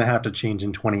that's going to have to change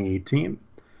in 2018.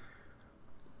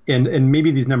 And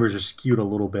maybe these numbers are skewed a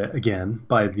little bit, again,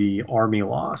 by the Army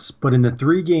loss. But in the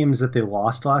 3 games that they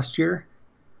lost last year,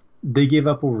 they gave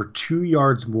up over 2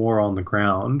 yards more on the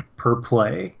ground per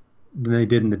play than they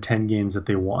did in the 10 games that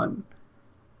they won.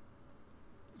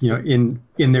 In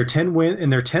their 10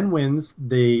 wins,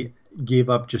 they gave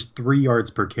up just 3 yards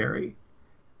per carry.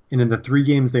 And in the 3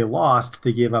 games they lost,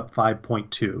 they gave up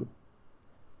 5.2.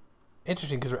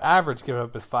 Interesting, because their average give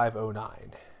up is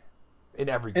 5.09 in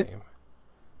every game.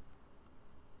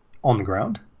 On the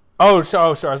ground? Sorry.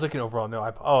 I was looking overall. No, I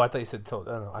thought you said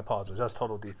total. No, I apologize. That was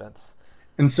total defense.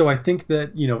 And so I think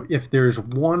that, if there's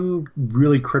one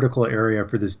really critical area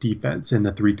for this defense in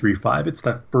the 3-3-5, it's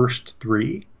that first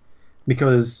 3.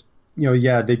 Because,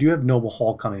 they do have Noble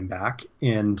Hall coming back.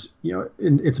 And,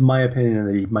 it's my opinion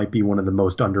that he might be one of the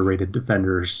most underrated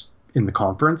defenders in the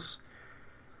conference.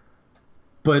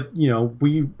 But,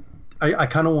 I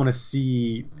kind of want to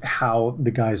see how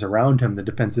the guys around him, the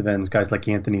defensive ends, guys like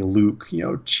Anthony Luke,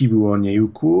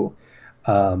 Chibu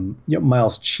Onyeuku,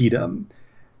 Miles Cheatham,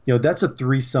 that's a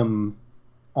threesome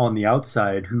on the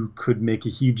outside who could make a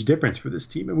huge difference for this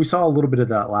team. And we saw a little bit of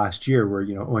that last year where,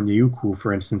 Onyeuku,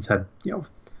 for instance, had,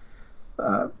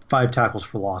 5 tackles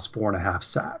for loss, 4.5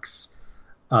 sacks.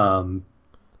 Sorry,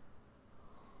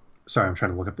 I'm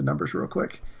trying to look up the numbers real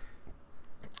quick.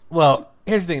 Well,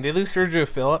 here's the thing. They lose Sergio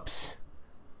Phillips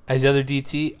as the other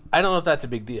DT. I don't know if that's a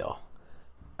big deal.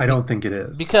 I don't think it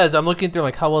is. Because I'm looking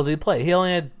through how well did he play. He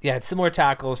only had similar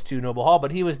tackles to Noble Hall,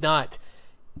 but he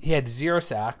had 0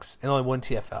 sacks and only 1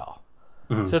 TFL.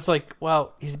 Mm-hmm. So it's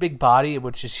he's a big body,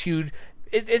 which is huge.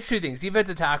 It's 2 things.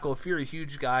 Defensive tackle, if you're a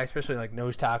huge guy, especially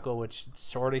nose tackle, which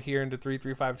sort of here into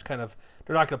 3-3-5, it's kind of,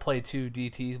 they're not going to play 2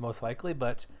 DTs most likely,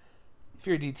 but if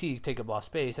you're a DT, you take up a lot of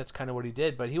space. That's kind of what he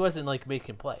did, but he wasn't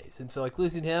making plays, and so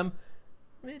losing him,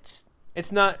 it's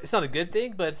not a good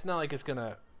thing, but it's not like it's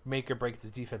gonna make or break the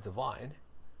defensive line.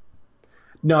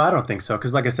 No, I don't think so,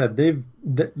 because like I said,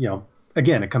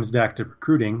 again, it comes back to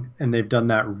recruiting, and they've done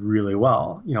that really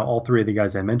well. All 3 of the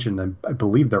guys I mentioned, I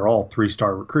believe they're all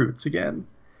 3-star recruits again.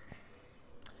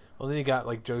 Well, then you got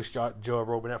Joe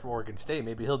Robinette from Oregon State.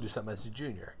 Maybe he'll do something as a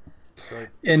junior. So,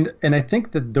 and I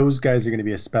think that those guys are going to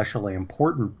be especially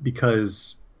important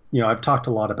because, I've talked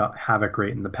a lot about havoc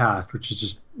rate in the past, which is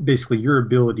just basically your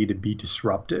ability to be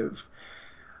disruptive.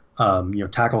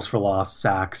 Tackles for loss,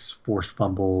 sacks, forced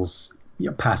fumbles,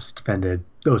 passes defended,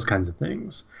 those kinds of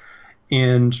things.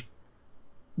 And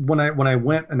when I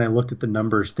went and I looked at the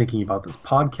numbers thinking about this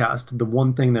podcast, the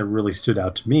one thing that really stood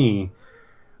out to me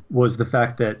was the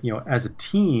fact that, as a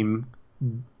team,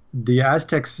 the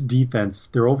Aztecs defense,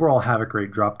 their overall havoc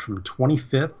rate dropped from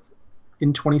 25th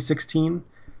in 2016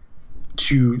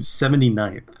 to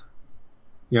 79th.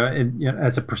 And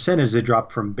as a percentage, they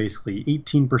dropped from basically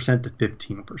 18% to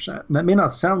 15%. And that may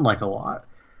not sound like a lot,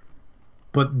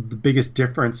 but the biggest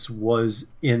difference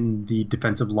was in the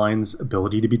defensive line's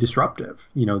ability to be disruptive.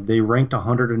 They ranked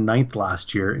 109th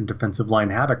last year in defensive line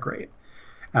havoc rate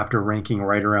after ranking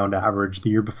right around average the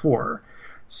year before.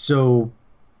 So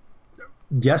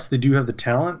yes, they do have the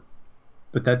talent,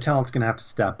 but that talent's going to have to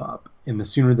step up. And the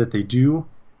sooner that they do,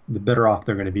 the better off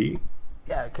they're going to be.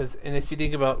 Yeah, and if you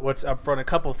think about what's up front, a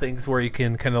couple things where you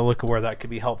can kind of look at where that could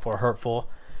be helpful or hurtful.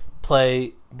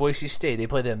 Play Boise State. They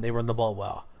play them. They run the ball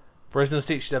well. Fresno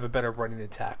State should have a better running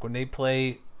attack. When they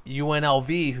play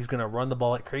UNLV, who's going to run the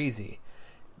ball like crazy,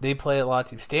 they play a lot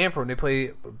of teams. Stanford, when they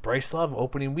play Bryce Love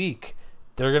opening week,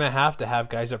 they're going to have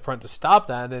guys up front to stop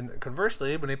that. And then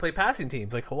conversely, when they play passing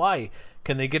teams like Hawaii,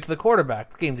 can they get to the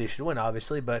quarterback? Games they should win,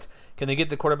 obviously, but can they get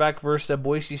the quarterback versus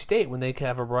Boise State when they can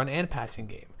have a run and passing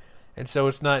game? And so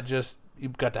it's not just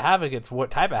you've got the havoc, it's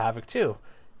what type of havoc too.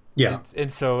 Yeah.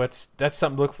 And so that's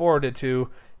something to look forward to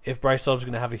if Bryce Love's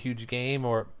going to have a huge game,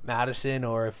 or Madison,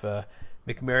 or if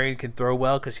McMarion can throw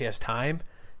well because he has time.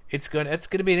 It's going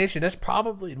to be an issue. That's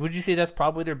probably, would you say that's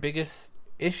probably their biggest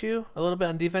issue a little bit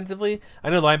on defensively? I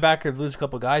know linebackers lose a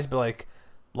couple guys, but like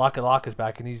Laka is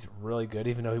back and he's really good.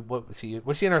 Even though was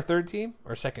he on our third team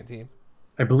or second team?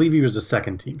 I believe he was a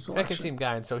second team selection. Second team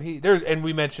guy, and so and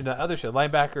we mentioned the other show.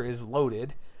 Linebacker is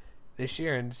loaded this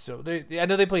year, and so I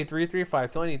know they play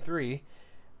 3-3-5, so only need 3,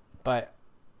 but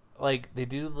like they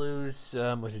do lose.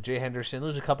 Was it Jay Henderson?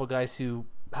 Lose a couple guys who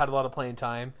had a lot of playing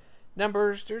time.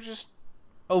 Numbers, they're just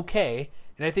okay.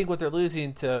 And I think what they're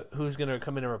losing to who's going to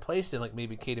come in and replace them, like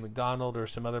maybe Katie McDonald or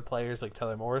some other players like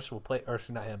Tyler Morris will play, or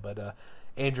not him, but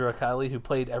Andrew Akali, who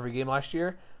played every game last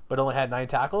year but only had 9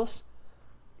 tackles.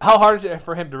 How hard is it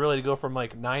for him to really go from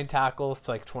like 9 tackles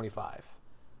to like 25?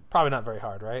 Probably not very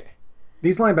hard, right?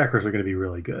 These linebackers are going to be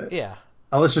really good. Yeah.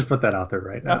 Let's just put that out there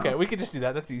right now. Okay, we could just do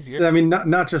that. That's easier. I mean,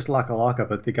 not just Laka,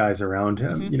 but the guys around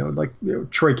him. Mm-hmm.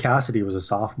 Troy Cassidy was a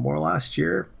sophomore last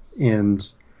year, and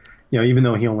even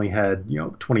though he only had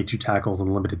 22 tackles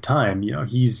in limited time,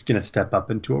 he's going to step up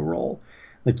into a role.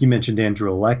 Like you mentioned,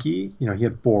 Andrew Alecki, he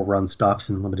had 4 run stops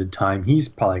in limited time. He's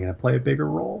probably going to play a bigger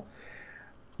role.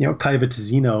 Kaiva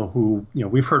Tizino, who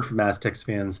we've heard from Aztecs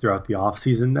fans throughout the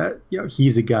offseason that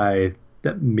he's a guy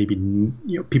that maybe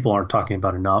people aren't talking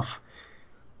about enough.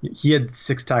 He had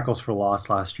 6 tackles for loss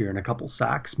last year and a couple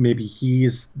sacks. Maybe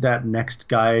he's that next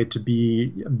guy to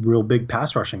be a real big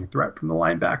pass rushing threat from the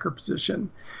linebacker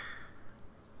position.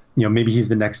 Maybe he's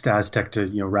the next Aztec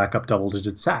to rack up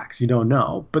double-digit sacks. You don't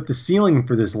know. But the ceiling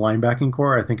for this linebacking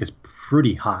core, I think, is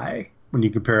pretty high when you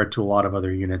compare it to a lot of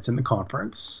other units in the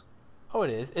conference. Oh, it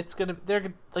is.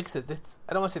 They're like I said.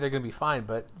 I don't want to say they're going to be fine,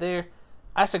 but their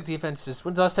Aztec defense is.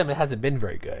 When's the last time it hasn't been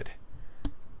very good?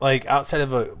 Like outside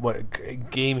of a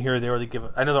game here or there, they give.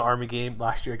 I know the Army game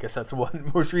last year. I guess that's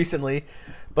one most recently,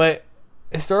 but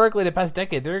historically, the past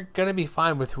decade, they're going to be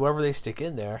fine with whoever they stick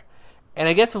in there. And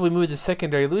I guess if we move to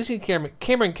secondary, losing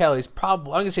Cameron Kelly's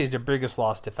probably, I'm going to say, is their biggest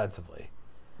loss defensively.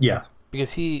 Yeah.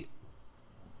 Because he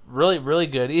really, really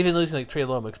good, even losing like Trey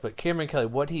Lomax, but Cameron Kelly,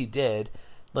 what he did,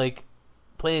 like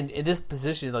playing in this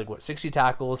position, like 60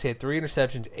 tackles, he had 3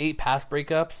 interceptions, 8 pass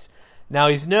breakups. Now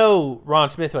he's no Ron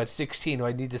Smith who had 16, who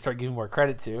I need to start giving more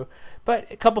credit to,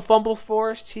 but a couple fumbles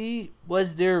forced. He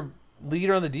was their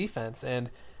leader on the defense, and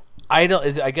I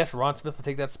guess Ron Smith will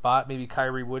take that spot. Maybe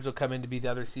Kyrie Woods will come in to be the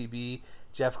other CB.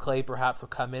 Jeff Clay perhaps will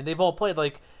come in. They've all played.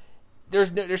 Like there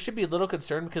should be a little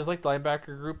concern because like the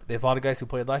linebacker group, they have a lot of guys who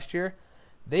played last year.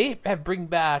 They have bring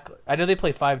back. I know they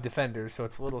play 5 defenders, so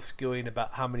it's a little skewing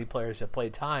about how many players have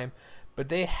played time. But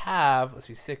they have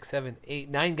 6, 7, 8,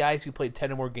 9 guys who played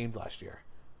 10 or more games last year,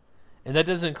 and that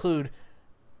doesn't include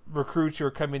recruits who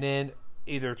are coming in,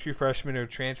 either true freshmen or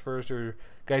transfers or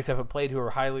guys who haven't played who are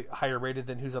higher rated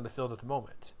than who's on the field at the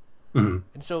moment. Mm-hmm.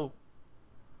 And so,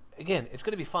 again, it's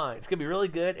going to be fine. It's going to be really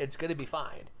good. It's going to be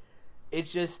fine.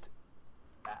 It's just,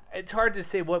 it's hard to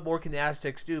say what more can the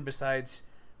Aztecs do besides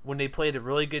when they play the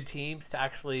really good teams to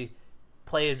actually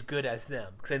play as good as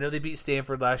them. Because I know they beat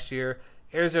Stanford last year.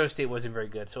 Arizona State wasn't very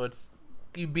good. So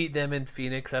you beat them in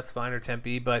Phoenix, that's fine, or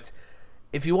Tempe, but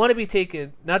if you want to be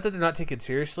taken, not that they're not taken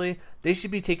seriously, they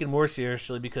should be taken more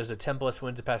seriously because of 10-plus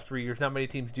wins the past 3 years. Not many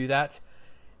teams do that.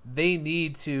 They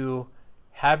need to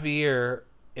have a year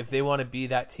if they want to be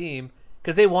that team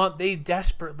because they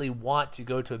desperately want to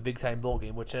go to a big-time bowl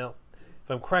game, which, if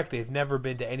I'm correct, they've never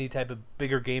been to any type of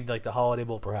bigger game like the Holiday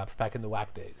Bowl, perhaps, back in the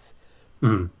WAC days.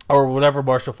 Mm-hmm. Or whatever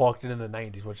Marshall Faulk did in the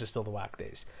 90s, which is still the WAC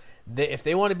days. If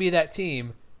they want to be that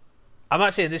team, I'm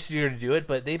not saying this is your year to do it,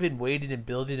 but they've been waiting and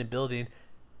building and building.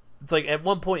 It's like at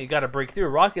one point you got to break through.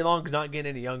 Rocky Long's not getting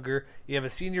any younger. You have a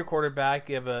senior quarterback.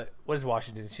 You have what is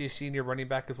Washington? Is he a senior running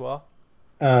back as well?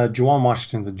 Juwan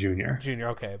Washington's a junior. Junior,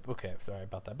 okay. Sorry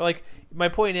about that. But like my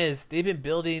point is, they've been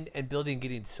building and building,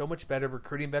 getting so much better,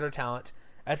 recruiting better talent.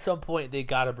 At some point, they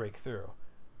got to break through.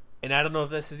 And I don't know if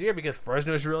this is the year because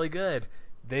Fresno is really good.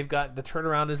 They've got the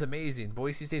turnaround is amazing.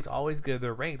 Boise State's always good.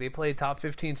 They're ranked. They played top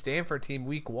 15 Stanford team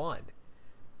week 1.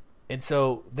 And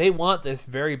so they want this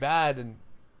very bad, and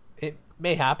it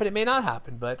may happen, it may not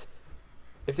happen, but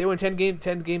if they win 10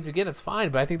 games again, it's fine,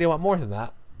 but I think they want more than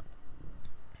that.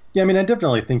 Yeah, I mean, I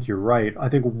definitely think you're right. I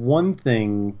think one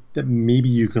thing that maybe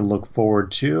you can look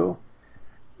forward to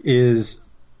is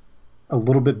a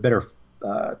little bit better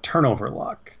turnover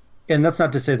luck. And that's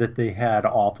not to say that they had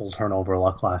awful turnover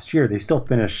luck last year. They still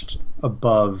finished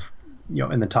above,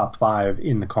 in the top 5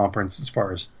 in the conference as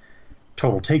far as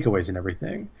total takeaways and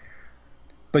everything.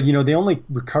 But, they only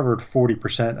recovered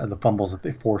 40% of the fumbles that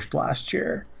they forced last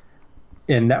year.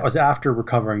 And that was after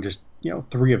recovering just,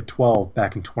 3 of 12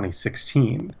 back in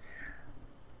 2016.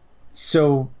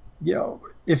 So,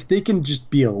 if they can just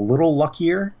be a little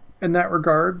luckier in that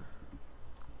regard,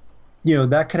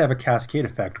 that could have a cascade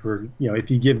effect where,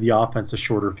 if you give the offense a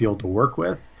shorter field to work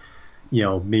with,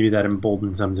 maybe that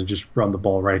emboldens them to just run the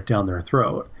ball right down their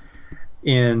throat.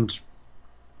 And,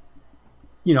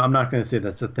 I'm not going to say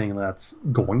that's a thing that's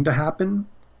going to happen,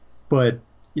 but,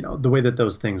 the way that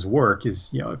those things work is,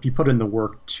 if you put in the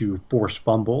work to force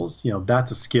fumbles,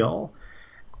 that's a skill.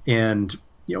 And,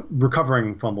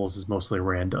 recovering fumbles is mostly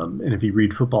random. And if you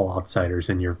read Football Outsiders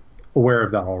and you're aware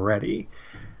of that already,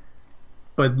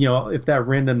 but, if that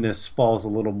randomness falls a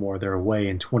little more their way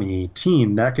in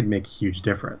 2018, that could make a huge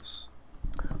difference.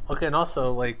 Okay, and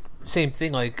also, same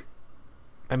thing,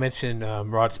 I mentioned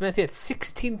Rod Smith, he had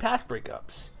 16 pass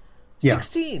breakups.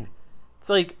 16! Yeah.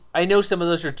 It's I know some of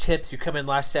those are tips. You come in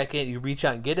last second, you reach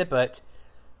out and get it, but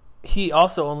he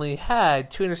also only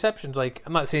had 2 interceptions.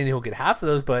 I'm not saying he'll get half of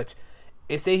those, but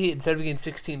say he, instead of getting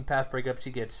 16 pass breakups,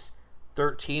 he gets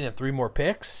 13 and 3 more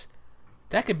picks.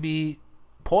 That could be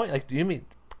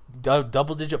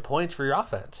double-digit points for your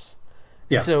offense.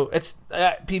 Yeah. And so it's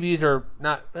PBUs are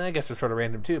not. I guess they're sort of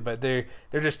random too, but they're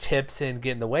just tips and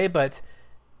get in the way. But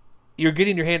you're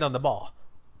getting your hand on the ball.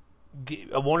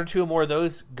 1 or 2 more of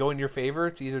those go in your favor.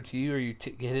 It's either to you or you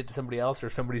hit it to somebody else or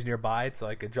somebody's nearby. It's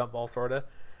like a jump ball sort of.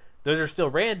 Those are still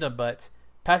random, but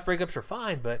pass breakups are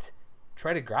fine. But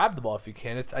try to grab the ball if you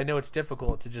can. I know it's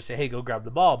difficult to just say, "Hey, go grab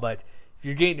the ball," but if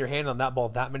you're getting your hand on that ball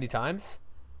that many times,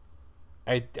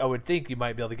 I would think you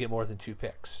might be able to get more than 2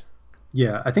 picks.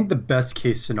 Yeah, I think the best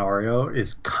case scenario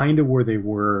is kind of where they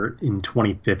were in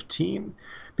 2015,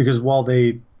 because while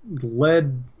they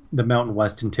led the Mountain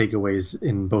West in takeaways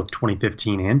in both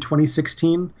 2015 and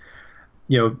 2016,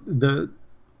 the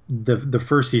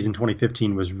first season,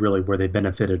 2015, was really where they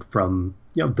benefited from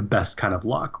the best kind of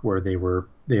luck, where they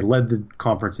led the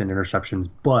conference in interceptions,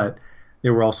 but they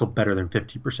were also better than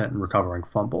 50% in recovering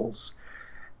fumbles.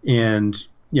 And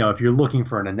if you're looking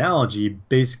for an analogy,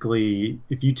 basically,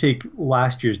 if you take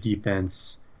last year's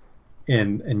defense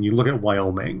and you look at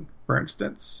Wyoming, for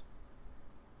instance,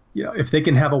 if they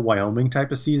can have a Wyoming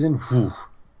type of season,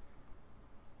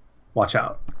 watch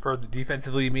out. For the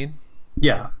defensively, you mean?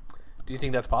 Yeah. Do you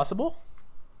think that's possible?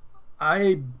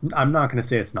 I'm not going to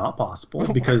say it's not possible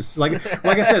because, like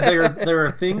I said, there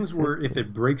are things where if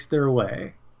it breaks their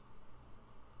way,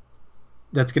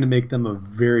 that's going to make them a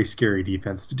very scary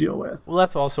defense to deal with. Well,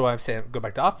 that's also why I'm saying go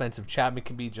back to offensive. Chapman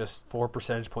can be just 4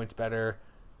 percentage points better,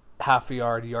 half a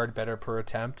yard better per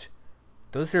attempt.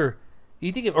 Those are,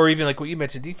 you think, or even like what you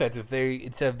mentioned, defense. If they,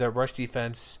 instead of the rush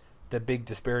defense, the big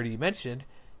disparity you mentioned,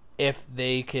 if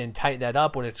they can tighten that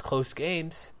up when it's close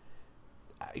games,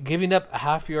 giving up a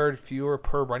half yard fewer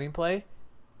per running play,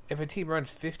 if a team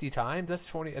runs 50 times, that's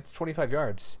 25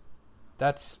 yards.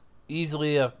 That's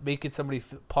easily making somebody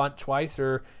punt twice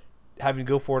or having to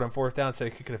go for it on 4th down instead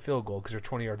of kicking a field goal because they're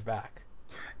 20 yards back.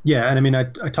 Yeah, and I mean,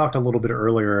 I talked a little bit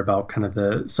earlier about kind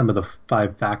of some of the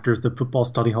 5 factors that Football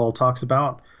Study Hall talks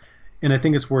about, and I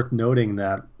think it's worth noting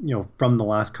that from the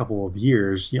last couple of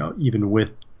years, even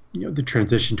with the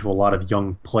transition to a lot of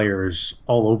young players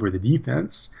all over the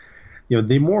defense,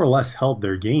 they more or less held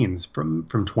their gains from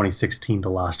 2016 to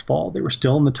last fall. They were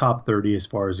still in the top 30 as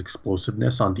far as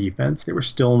explosiveness on defense. They were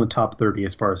still in the top 30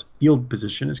 as far as field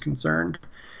position is concerned.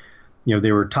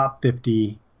 They were top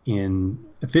 50 in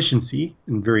efficiency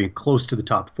and very close to the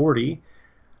top 40.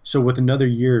 So with another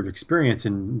year of experience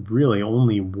and really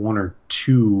only 1 or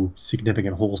 2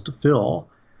 significant holes to fill,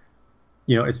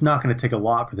 it's not going to take a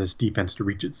lot for this defense to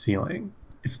reach its ceiling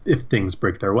if things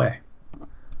break their way.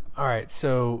 All right,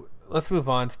 so let's move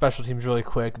on. Special teams really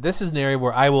quick. This is an area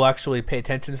where I will actually pay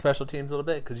attention to special teams a little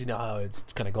bit because you know how it's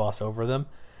kind of gloss over them.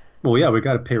 Well, yeah, we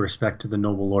got to pay respect to the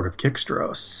noble lord of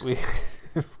Kickstros.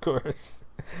 Of course.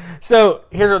 So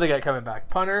here's what they got coming back.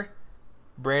 Punter,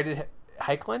 Brandon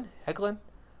Heiklund,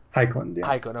 yeah.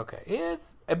 Heiklund, okay.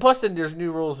 And plus then there's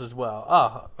new rules as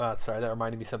well. Oh, sorry, that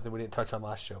reminded me of something we didn't touch on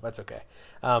last show. That's okay.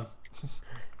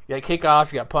 Yeah,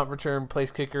 kickoffs. You got punt return,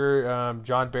 place kicker.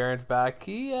 John Barron's back.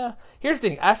 Here's the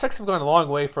thing: Aztecs have gone a long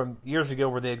way from years ago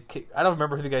where they had. I don't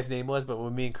remember who the guy's name was, but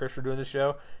when me and Chris were doing the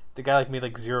show, the guy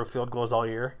made 0 field goals all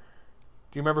year.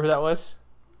 Do you remember who that was?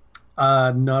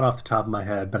 Not off the top of my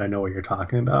head, but I know what you're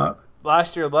talking about.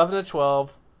 Last year, 11 of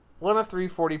 12, 1 of 3,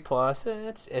 40 plus.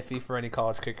 It's iffy for any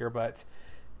college kicker, but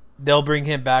they'll bring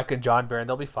him back, and John Barron,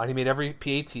 they'll be fine. He made every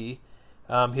PAT. He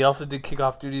also did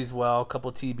kickoff duty as well, a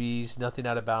couple TBs, nothing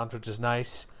out of bounds, which is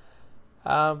nice.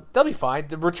 They'll be fine.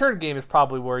 The return game is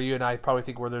probably where you and I probably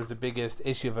think where there's the biggest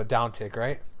issue of a downtick,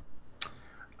 right?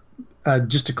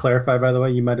 Just to clarify, by the way,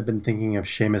 you might have been thinking of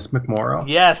Seamus McMorrow.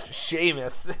 Yes,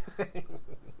 Seamus.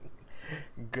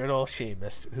 Good old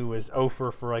Seamus, who was 0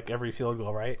 for every field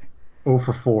goal, right? 0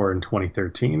 for 4 in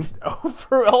 2013.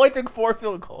 Only took 4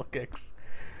 field goal kicks.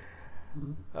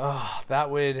 Oh,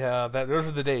 those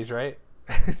are the days, right?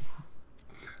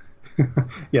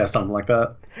 Yeah, something like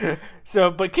that.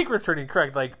 So, but kick returning,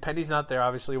 correct. Penny's not there,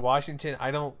 obviously. Washington, I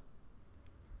don't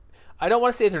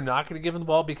want to say they're not going to give him the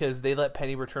ball because they let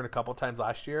Penny return a couple times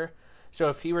last year. So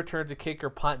if he returns a kick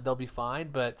or punt, they'll be fine.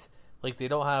 But they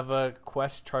don't have a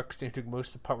Quest Truxton who took most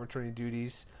of the punt returning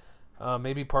duties.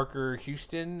 Maybe Parker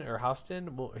Houston,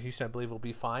 Houston I believe will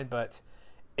be fine. But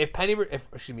if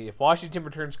Washington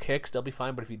returns kicks, they'll be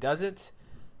fine. But if he doesn't,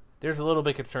 there's a little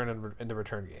bit of concern in the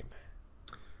return game.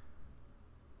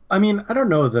 I mean, I don't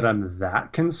know that I'm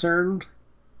that concerned,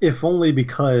 if only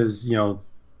because,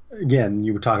 again,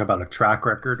 you would talk about a track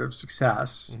record of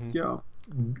success. Mm-hmm.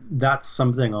 That's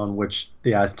something on which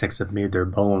the Aztecs have made their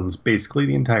bones basically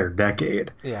the entire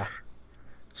decade. Yeah.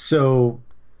 So,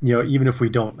 even if we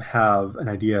don't have an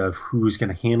idea of who's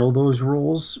going to handle those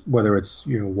roles, whether it's,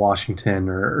 Washington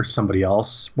or somebody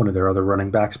else, one of their other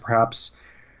running backs perhaps,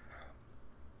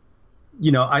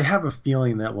 I have a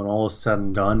feeling that when all is said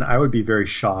and done, I would be very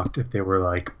shocked if they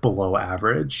were below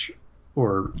average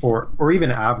or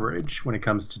even average when it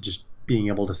comes to just being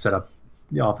able to set up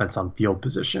the offense on field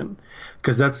position,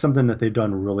 because that's something that they've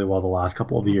done really well the last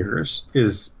couple of years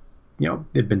is,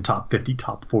 they've been top 50,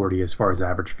 top 40 as far as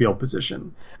average field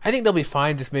position. I think they'll be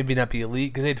fine, just maybe not be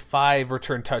elite, because they had 5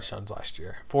 return touchdowns last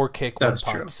year, 4 kick, 1 that's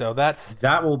punt. True. So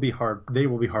that will be hard. They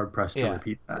will be hard pressed to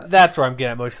repeat that. That's where I'm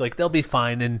getting at most. They'll be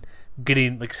fine, and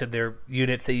getting, like I said, their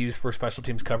units they use for special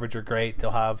teams coverage are great.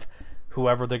 They'll have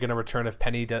whoever they're going to return if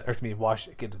Penny does,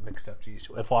 get mixed up.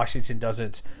 If Washington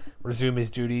doesn't resume his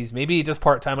duties, maybe he does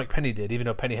part time like Penny did, even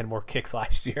though Penny had more kicks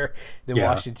last year than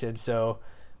Washington. So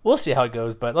we'll see how it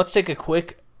goes. But let's take a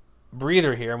quick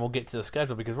breather here, and we'll get to the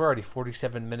schedule because we're already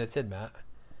 47 minutes in, Matt.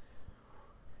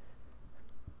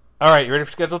 All right, you ready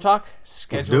for schedule talk?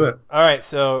 Let's do it. All right,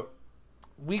 so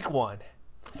week 1,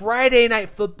 Friday Night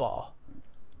Football.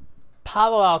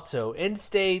 Palo Alto,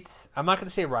 in-state, I'm not going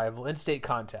to say rival, in-state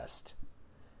contest.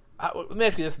 Let me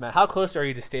ask you this, Matt. How close are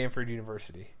you to Stanford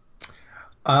University?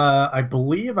 I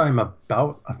believe I'm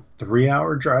about a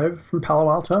 3-hour drive from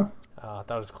Palo Alto. I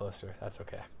thought it was closer. That's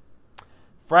okay.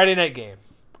 Friday night game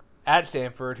at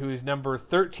Stanford, who is number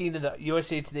 13 in the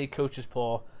USA Today coaches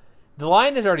poll. The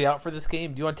line is already out for this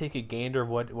game. Do you want to take a gander of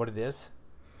what it is?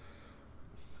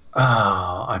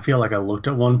 I feel like I looked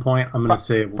at one point. I'm going to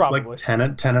say probably 10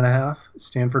 and a half.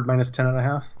 Stanford minus 10 and a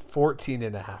half.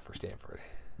 14.5 for Stanford.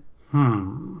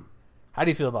 How do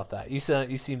you feel about that? You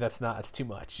seem that's too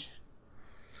much.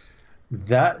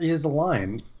 That is a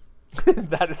line.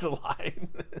 That is a line.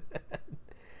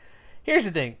 Here's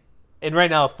the thing. And right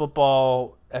now,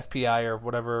 football FPI or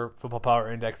whatever, Football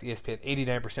Power Index, ESPN,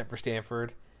 89% for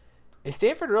Stanford. Is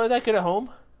Stanford really that good at home?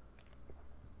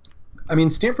 I mean,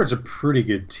 Stanford's a pretty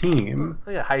good team.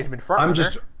 Yeah, Heisman front.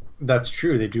 That's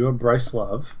true. They do have Bryce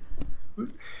Love.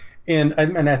 And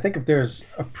I think if there's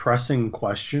a pressing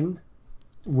question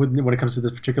when it comes to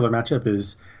this particular matchup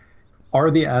is, are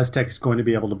the Aztecs going to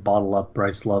be able to bottle up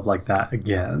Bryce Love like that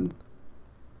again?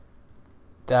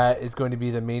 That is going to be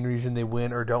the main reason they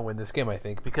win or don't win this game, I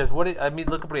think. Because look at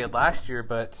what he had last year,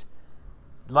 but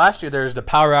last year there was the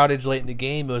power outage late in the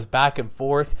game. It was back and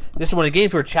forth. This is one of the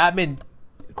games where Chapman,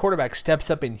 quarterback,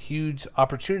 steps up in huge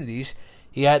opportunities.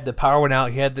 He had the power went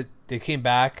out. They came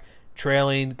back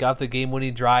trailing, got the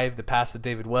game-winning drive, the pass to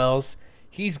David Wells.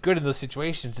 He's good in those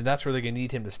situations, and that's where they're going to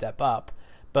need him to step up.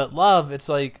 But Love, it's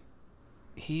like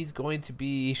he should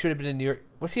have been in New York.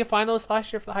 Was he a finalist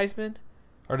last year for the Heisman?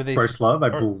 Or did they Bryce Love, I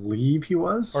believe he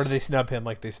was. Or do they snub him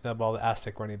like they snub all the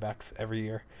Aztec running backs every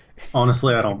year?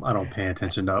 Honestly, I don't pay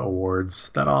attention to awards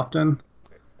that often.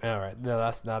 All right, no,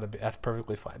 that's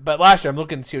perfectly fine. But last year, I'm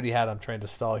looking to see what he had. I'm trying to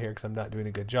stall here because I'm not doing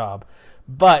a good job.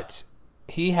 But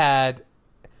he had.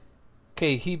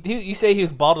 Okay, you say he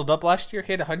was bottled up last year?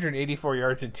 He had 184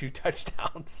 yards and 2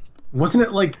 touchdowns. Wasn't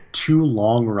it like 2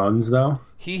 long runs though?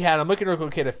 He had, I'm looking real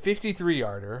quick, he had a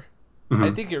 53-yarder. Mm-hmm.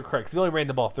 I think you're correct, 'cause he only ran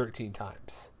the ball 13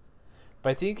 times. But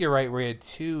I think you're right where he had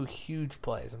 2 huge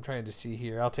plays. I'm trying to see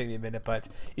here. I'll take me a minute, but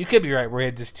you could be right where he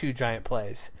had just 2 giant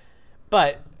plays.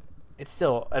 But it's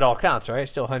still, it all counts, right?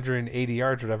 It's still 180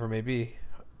 yards, whatever it may be.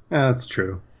 That's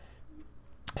true.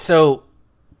 So,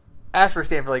 as for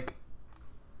Stanford, like,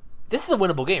 this is a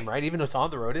winnable game, right? Even though it's on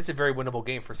the road, it's a very winnable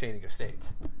game for San Diego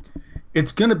State.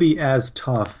 It's going to be as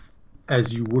tough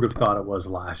as you would have thought it was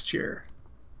last year.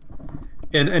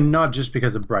 And not just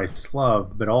because of Bryce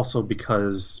Love, but also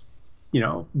because,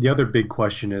 the other big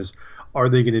question is, are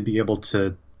they going to be able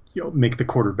to, make the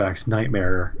quarterback's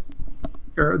nightmare,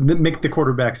 or make the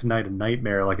quarterback's night a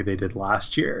nightmare like they did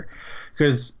last year?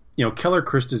 Because, Keller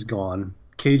Christ is gone,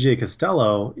 KJ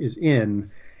Costello is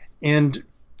in, and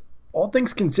all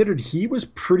things considered, he was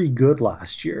pretty good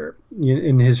last year.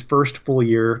 In his first full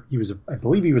year, I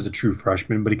believe he was a true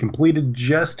freshman, but he completed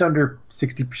just under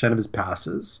 60% of his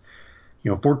passes.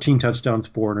 14 touchdowns,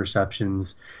 4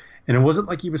 interceptions. And it wasn't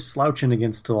like he was slouching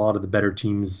against a lot of the better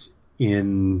teams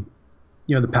in,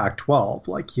 the Pac-12.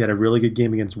 Like, he had a really good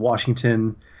game against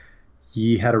Washington.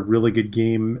 He had a really good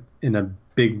game in a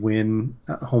big win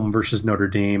at home versus Notre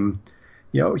Dame.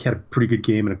 He had a pretty good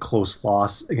game in a close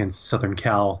loss against Southern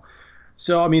Cal.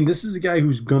 So, I mean, this is a guy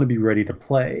who's going to be ready to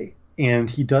play. And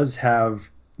he does have,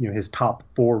 his top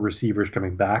 4 receivers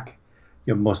coming back.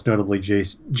 Most notably J.J.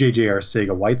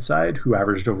 Arcega-Whiteside, who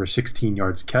averaged over 16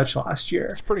 yards a catch last year.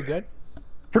 That's pretty good.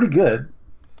 Pretty good.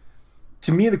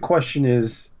 To me, the question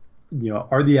is,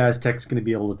 are the Aztecs going to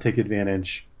be able to take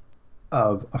advantage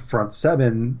of a front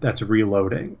 7 that's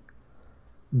reloading?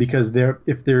 Because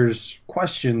if there's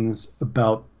questions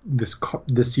about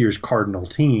this year's Cardinal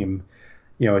team,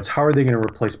 it's how are they going to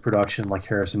replace production like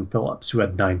Harrison Phillips, who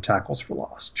had 9 tackles for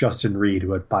loss, Justin Reed,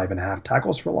 who had 5.5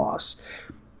 tackles for loss,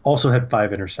 also had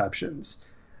 5 interceptions.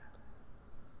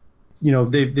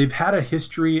 They've had a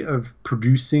history of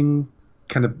producing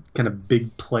kind of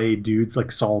big play dudes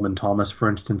like Solomon Thomas, for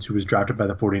instance, who was drafted by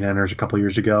the 49ers a couple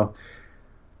years ago.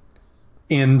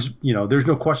 And, there's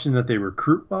no question that they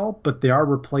recruit well, but they are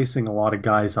replacing a lot of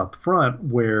guys up front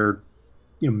where,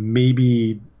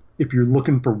 maybe if you're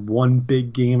looking for one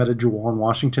big game out of Juwan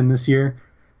Washington this year,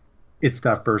 it's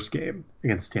that first game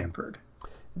against Stanford.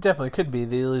 Definitely could be.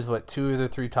 They lose, 2 of their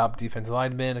 3 top defensive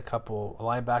linemen, a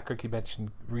linebacker. You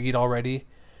mentioned Reed already.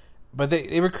 But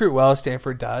they recruit well,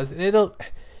 Stanford does. And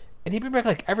he bring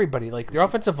back, everybody. Like, their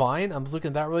offensive line, I'm just looking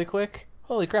at that really quick.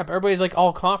 Holy crap. Everybody's,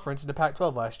 all conference in the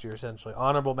Pac-12 last year, essentially.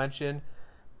 Honorable mention.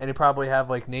 And they probably have,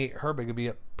 Nate Herbig would be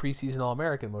a preseason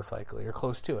All-American, most likely, or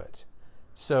close to it.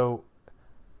 So,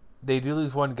 they do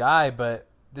lose one guy, but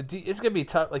it's going to be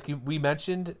tough. Like we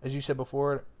mentioned, as you said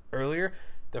earlier,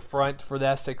 the front for the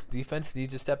Aztecs defense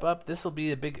needs to step up. This will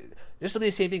be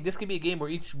the same thing. This could be a game where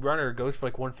each runner goes for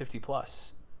 150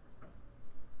 plus.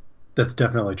 That's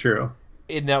definitely true.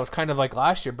 And that was kind of like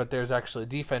last year, but there's actually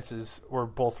defenses were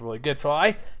both really good. So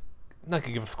I'm not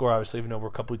going to give a score, obviously, even though we're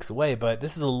a couple weeks away, but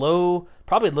this is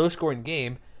probably a low scoring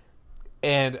game.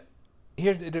 And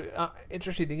here's the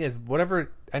interesting thing is,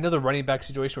 I know the running back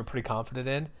situation we're pretty confident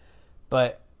in,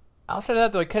 but outside of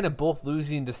that, they're kind of both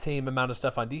losing the same amount of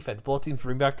stuff on defense. Both teams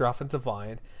bring back their offensive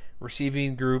line.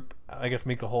 Receiving group, I guess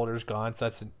Mika Holder's gone, so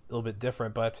that's a little bit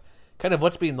different. But kind of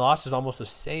what's being lost is almost the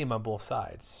same on both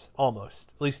sides.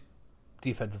 Almost. At least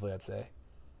defensively, I'd say.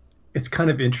 It's kind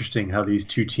of interesting how these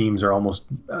two teams are almost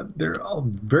they're all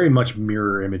very much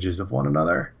mirror images of one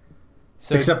another.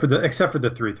 So, except for the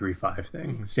 3-3-5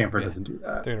 thing. Stanford doesn't do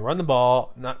that. They're going to run the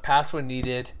ball, not pass when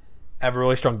needed, have a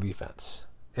really strong defense.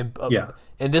 And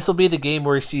this will be the game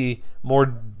where you see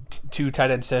more 2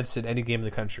 tight end sets in any game in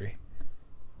the country.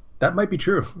 That might be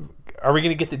true. Are we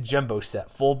going to get the jumbo set?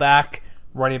 Fullback,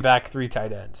 running back, 3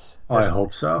 tight ends. I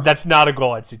hope so. That's not a goal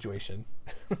line situation.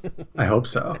 I hope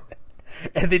so.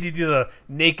 And then you do the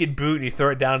naked boot and you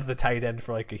throw it down to the tight end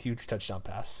for a huge touchdown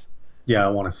pass. Yeah, I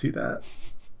want to see that.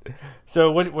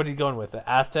 So what are you going with? The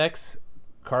Aztecs,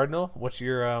 Cardinal? What's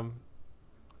your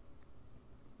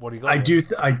what are you going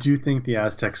with? I do think the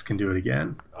Aztecs can do it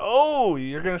again. Oh,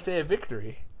 you're going to say a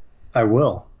victory. I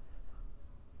will.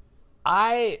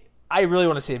 I really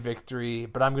want to say a victory,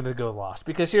 but I'm going to go loss.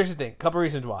 Because here's the thing. A couple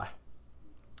reasons why.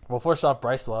 Well, first off,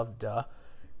 Bryce Love, duh.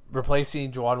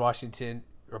 Replacing Juwan Washington,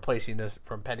 replacing this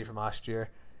from Penny from last year.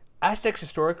 Aztecs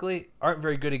historically aren't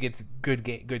very good against good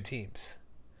teams.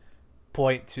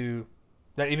 Point to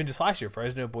that even just last year,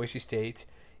 Fresno, Boise State,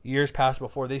 years past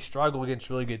before, they struggle against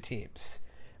really good teams.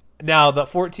 Now, the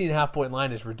 14.5 point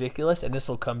line is ridiculous, and this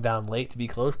will come down late to be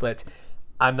close, but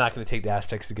I'm not going to take the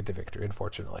Aztecs to get the victory,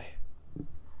 unfortunately.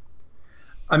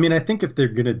 I mean, I think if they're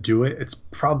going to do it, it's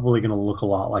probably going to look a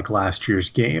lot like last year's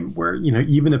game where,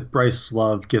 even if Bryce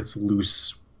Love gets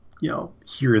loose,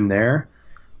 here and there,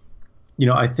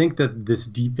 I think that this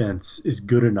defense is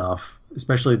good enough,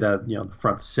 especially that, the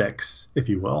front six, if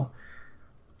you will.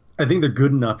 I think they're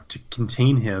good enough to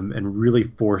contain him and really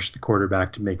force the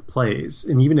quarterback to make plays.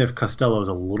 And even if Costello is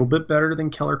a little bit better than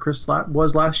Keller Chris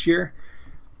was last year,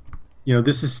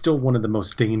 this is still one of the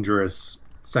most dangerous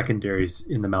secondaries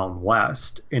in the Mountain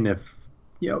West. And if,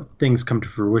 things come to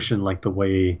fruition like the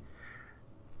way,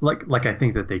 like I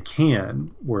think that they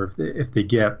can, or if they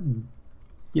get,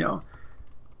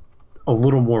 a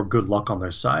little more good luck on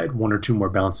their side, one or two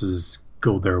more bounces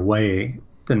go their way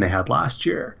than they had last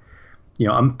year.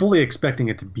 I'm fully expecting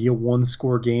it to be a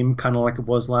one-score game, kind of like it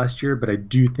was last year, but I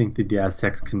do think that the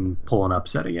Aztecs can pull an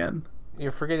upset again.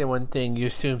 You're forgetting one thing. You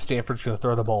assume Stanford's going to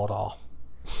throw the ball at all.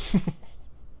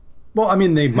 Well, I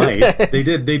mean, they might. They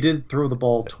did throw the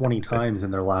ball 20 times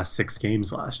in their last 6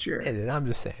 games last year. I'm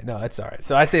just saying. No, that's all right.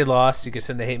 So I say loss. You can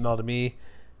send the hate mail to me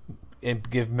and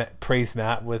praise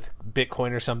Matt with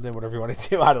Bitcoin or something, whatever you want to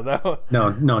do. I don't know.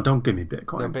 No, don't give me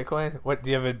Bitcoin. No Bitcoin? What,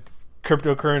 do you have a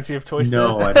cryptocurrency of choice?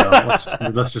 No, then? I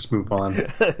don't. Let's just move on.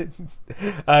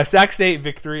 Sac State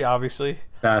victory, obviously.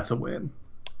 That's a win.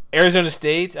 Arizona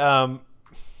State.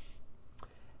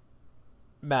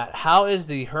 Matt, how is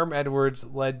the Herm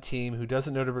Edwards-led team, who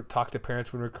doesn't know to talk to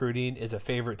parents when recruiting, is a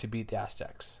favorite to beat the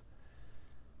Aztecs?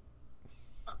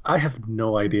 I have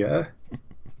no idea.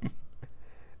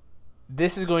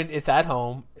 It's at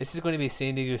home. This is going to be a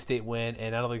San Diego State win,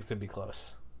 and I don't think it's going to be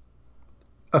close.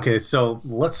 Okay, so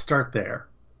let's start there.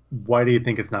 Why do you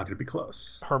think it's not going to be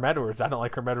close? Herm Edwards. I don't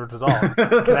like Herm Edwards at all.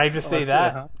 Can I just say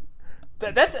that? Huh?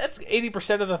 That's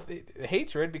 80% of the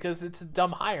hatred because it's a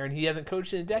dumb hire, and he hasn't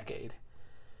coached in a decade.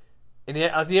 And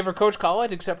has he ever coached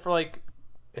college except for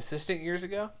assistant years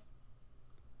ago?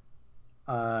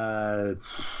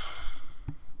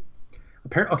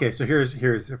 Okay, so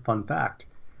here's a fun fact.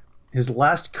 His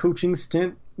last coaching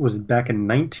stint was back in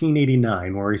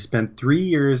 1989, where he spent 3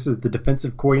 years as the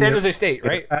defensive coordinator. San Jose State,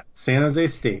 right? At San Jose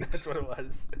State. That's what it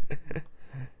was.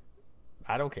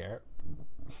 I don't care.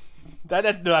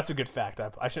 That's a good fact.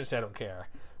 I shouldn't say I don't care,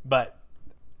 but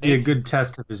be a good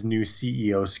test of his new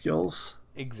CEO skills.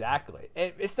 Exactly.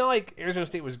 It's not like Arizona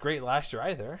State was great last year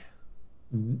either.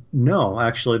 No,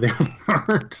 actually, they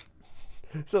weren't.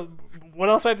 So, what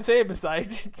else do I have to say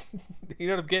besides, you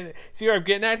know what I'm getting? See where I'm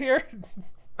getting at here?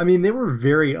 I mean, they were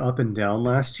very up and down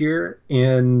last year,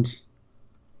 and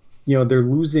they're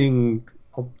losing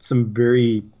some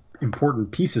very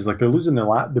important pieces. Like they're losing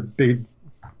the big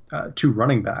 2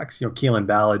 running backs. Kalen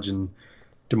Ballage and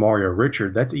Demario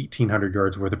Richard. That's 1,800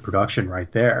 yards worth of production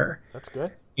right there. That's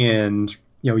good. And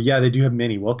they do have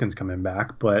Manny Wilkins coming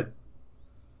back, but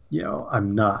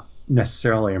I'm not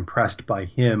necessarily impressed by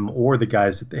him or the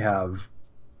guys that they have,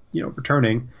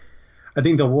 returning. I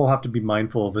think that we'll have to be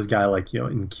mindful of this guy like,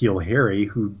 N'Keal Harry,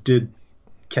 who did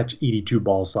catch 82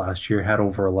 balls last year, had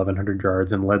over 1,100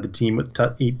 yards, and led the team with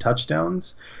 8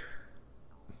 touchdowns.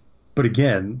 But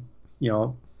again,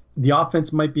 the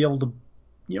offense might be able to,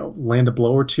 land a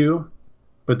blow or two,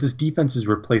 but this defense is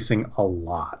replacing a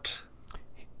lot.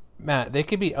 Matt, they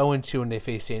could be 0-2 when they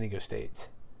face San Diego State.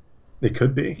 They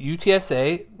could be.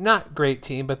 UTSA, not great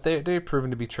team, but they're proven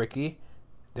to be tricky.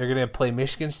 They're going to play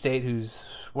Michigan State,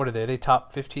 who's, what are they? Are they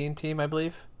top 15 team, I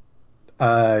believe?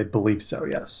 I believe so,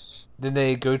 yes. Then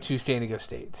they go to San Diego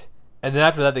State. And then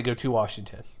after that, they go to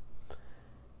Washington.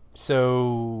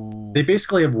 So they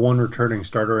basically have one returning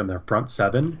starter in their front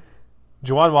 7.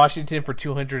 Juwan Washington for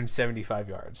 275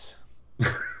 yards.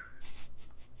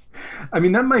 I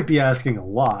mean, that might be asking a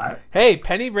lot. Hey,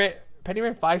 Penny ran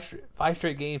 5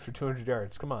 straight games for 200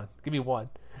 yards. Come on, give me one.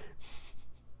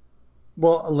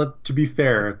 Well, to be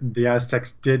fair, the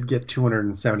Aztecs did get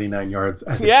 279 yards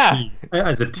as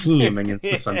a team against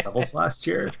the Sun Devils last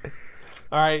year.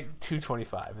 All right,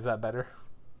 225. Is that better?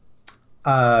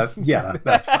 Yeah,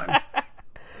 that's fine.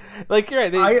 You're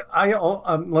right.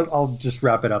 I'll just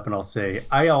wrap it up and I'll say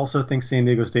I also think San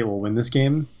Diego State will win this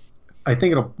game. I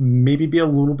think it'll maybe be a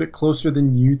little bit closer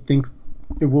than you think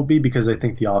it will be because I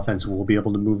think the offense will be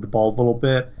able to move the ball a little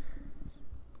bit.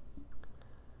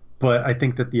 But I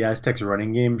think that the Aztecs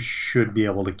running game should be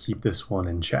able to keep this one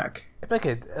in check. It's like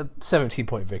a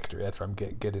 17-point victory. That's what I'm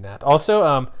getting at.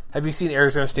 Also, have you seen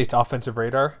Arizona State's offensive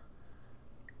radar?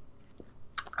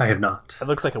 I have not. It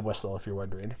looks like a whistle, if you're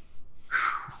wondering.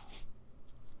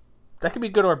 That could be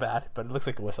good or bad, but it looks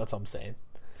like a whistle. That's all I'm saying.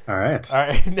 All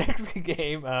right. Next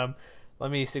game.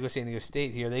 Let me stick with San Diego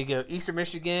State here. They go Eastern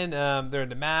Michigan. They're in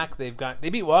the MAC. They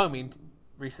beat Wyoming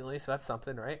recently, so that's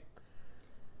something, right?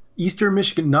 Eastern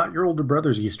Michigan, not your older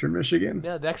brother's Eastern Michigan.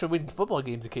 Yeah, they actually win football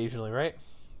games occasionally, right?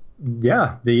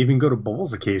 Yeah, they even go to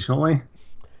bowls occasionally.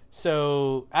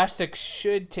 So Aztecs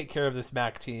should take care of this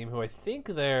MAC team, who I think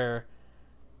they're.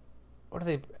 What are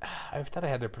they? I thought I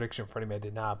had their prediction in front of me. I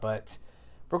did not. But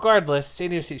regardless, San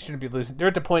Diego State shouldn't be losing. They're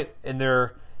at the point in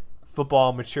their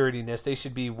football maturityness. They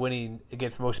should be winning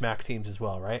against most MAC teams as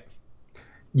well, right?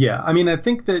 Yeah, I mean, I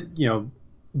think that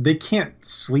they can't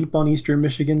sleep on Eastern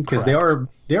Michigan because they are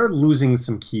losing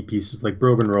some key pieces, like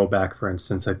Brogan Roback, for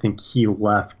instance. I think he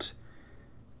left.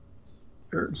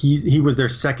 He was their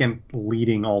second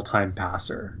leading all-time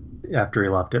passer after he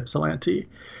left Ypsilanti.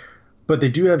 But they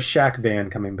do have Shaq Van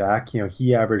coming back.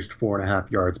 He averaged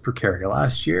 4.5 yards per carry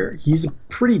last year. He's a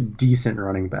pretty decent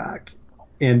running back.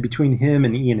 And between him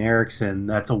and Ian Erickson,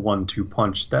 that's a 1-2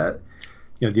 punch that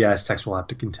the Aztecs will have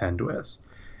to contend with.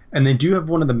 And they do have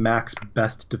one of the MAC's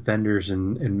best defenders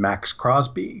in Max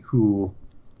Crosby, who,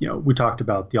 we talked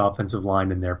about the offensive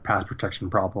line and their pass protection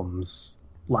problems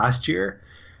last year.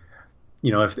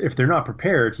 If they're not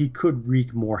prepared, he could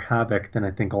wreak more havoc than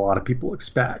I think a lot of people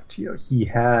expect. He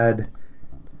had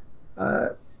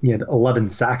 11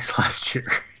 sacks last year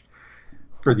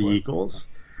for the Eagles.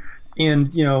 And,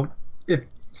 if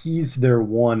he's their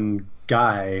one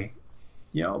guy,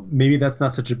 maybe that's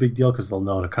not such a big deal because they'll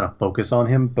know to kind of focus on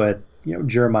him. But,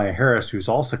 Jeremiah Harris, who's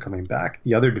also coming back,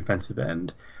 the other defensive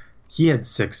end, he had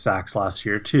 6 sacks last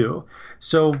year too.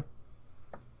 So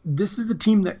this is a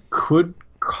team that could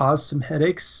cause some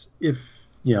headaches if,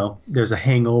 there's a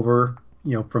hangover,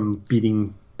 from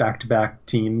beating back-to-back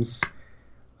teams,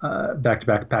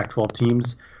 back-to-back Pac-12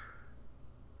 teams.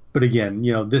 But again,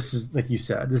 this is, like you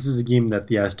said, this is a game that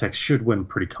the Aztecs should win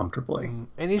pretty comfortably.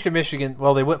 And Eastern Michigan,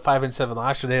 well, they went 5-7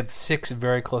 last year. They had 6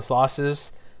 very close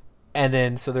losses. And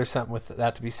then, so there's something with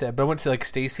that to be said. But I went to like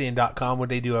Stacian.com when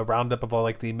they do a roundup of all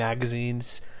like the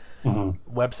magazines,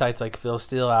 websites like Phil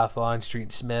Steele, Athlon,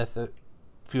 Street Smith, a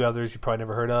few others you probably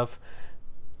never heard of.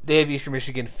 They have Eastern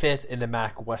Michigan 5th in the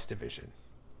MAC West Division.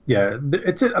 Yeah,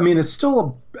 it's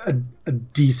still a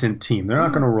decent team. They're not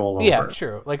going to roll over. Yeah,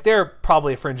 true. Like they're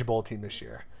probably a fringe bowl team this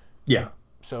year. Yeah.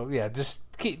 So yeah,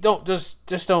 don't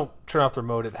turn off the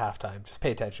remote at halftime. Just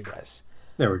pay attention, guys.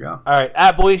 There we go. All right,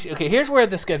 at Boise. Okay, here's where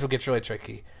the schedule gets really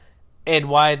tricky, and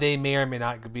why they may or may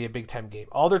not be a Big Ten game.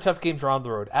 All their tough games are on the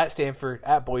road: at Stanford,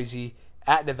 at Boise,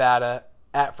 at Nevada,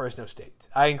 at Fresno State.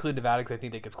 I include Nevada because I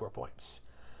think they can score points.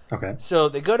 Okay. So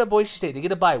they go to Boise State. They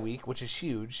get a bye week, which is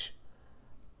huge.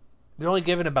 They're only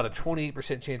given about a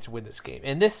 28% chance to win this game.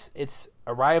 And it's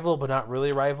a rival, but not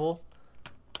really a rival.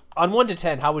 On 1 to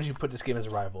 10, how would you put this game as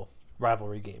a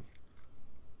rivalry game?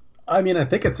 I mean, I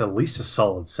think it's at least a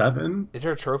solid 7. Is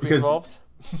there a trophy involved?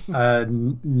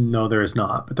 No, there is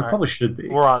not, but there probably should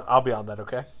be. I'll be on that,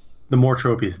 okay? The more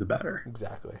trophies, the better.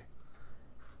 Exactly.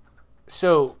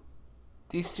 So,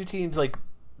 these two teams,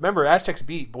 remember, Aztecs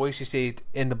beat Boise State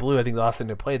in the blue. I think the last time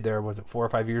they played there, was it 4 or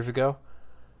 5 years ago?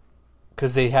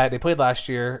 Because they played last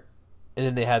year, and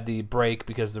then they had the break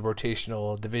because of the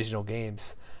rotational divisional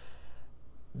games.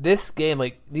 This game,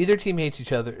 neither team hates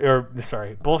each other.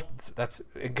 Both. That's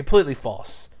completely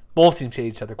false. Both teams hate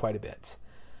each other quite a bit.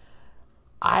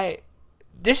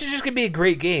 This is just gonna be a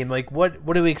great game.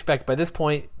 What do we expect? By this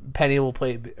point, Penny will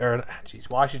play,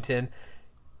 Washington.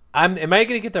 Am I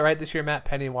gonna get that right this year, Matt?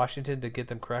 Penny and Washington, to get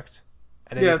them correct?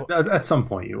 At some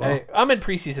point you will. I'm in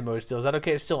preseason mode still. Is that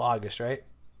okay? It's still August, right?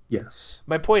 Yes.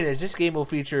 My point is, this game will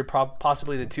feature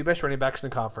possibly the 2 best running backs in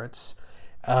the conference,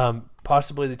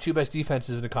 possibly the 2 best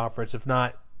defenses in the conference, if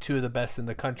not 2 of the best in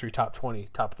the country, top 20,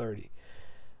 top 30.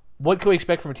 What can we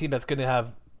expect from a team that's going to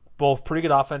have both pretty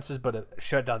good offenses but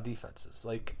shutdown defenses?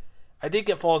 I think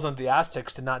it falls on the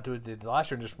Aztecs to not do what they did last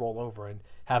year and just roll over and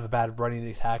have a bad running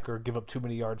attack or give up too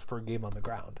many yards per game on the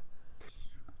ground.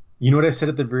 You know what I said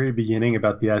at the very beginning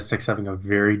about the Aztecs having a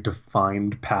very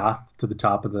defined path to the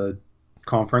top of the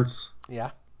conference?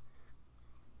 Yeah.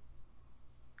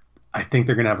 I think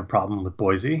they're going to have a problem with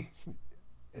Boise.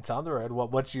 It's on the road.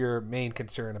 What's your main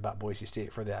concern about Boise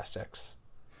State for the Aztecs?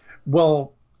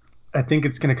 Well, I think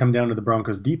it's going to come down to the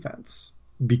Broncos defense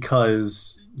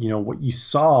because, what you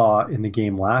saw in the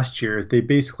game last year is they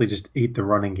basically just ate the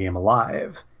running game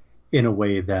alive in a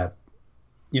way that,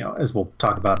 as we'll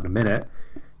talk about in a minute,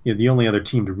 the only other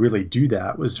team to really do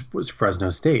that was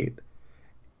Fresno State.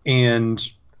 And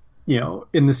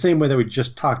in the same way that we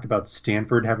just talked about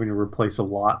Stanford having to replace a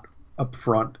lot up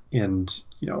front and,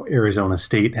 Arizona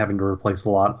State having to replace a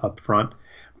lot up front,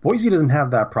 Boise doesn't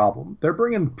have that problem. They're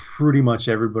bringing pretty much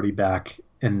everybody back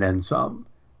and then some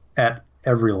at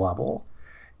every level.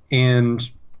 And,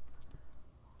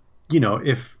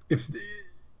 if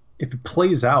if it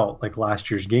plays out like last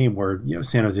year's game where,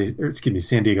 San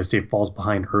Diego State falls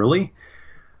behind early,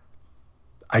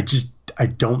 I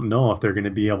don't know if they're going to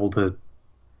be able to.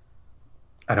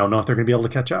 I don't know if they're going to be able to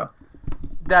catch up.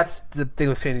 That's the thing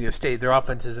with San Diego State. Their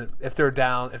offense isn't. If they're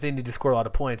down, if they need to score a lot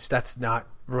of points, that's not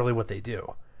really what they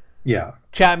do. Yeah,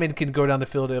 Chapman can go down the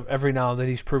field every now and then.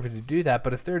 He's proven to do that.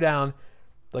 But if they're down,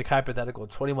 like hypothetical,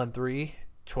 21-3,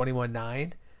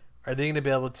 21-9, are they going to be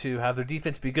able to have their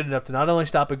defense be good enough to not only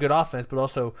stop a good offense, but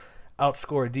also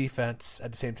outscore a defense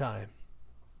at the same time?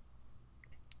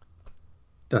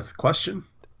 That's the question.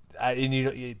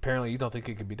 Apparently you don't think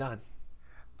it can be done.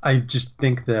 I just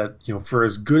think that, for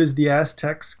as good as the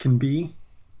Aztecs can be,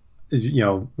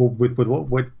 with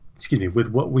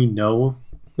what we know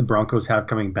the Broncos have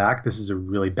coming back, this is a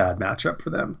really bad matchup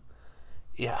for them.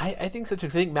 Yeah, I think so too.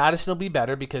 I think Madison will be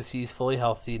better because he's fully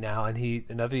healthy now, and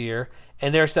another year.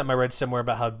 And there's something I read somewhere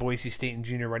about how Boise State and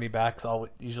junior running backs all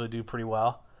usually do pretty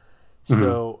well.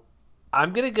 So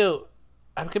I'm gonna go.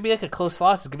 I'm gonna be like a close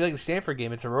loss. It's gonna be like the Stanford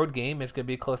game. It's a road game. It's gonna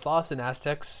be a close loss. And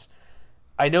Aztecs,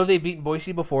 I know they've beaten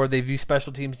Boise before. They've used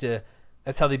special teams to.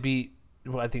 That's how they beat.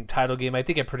 Well, I think title game. I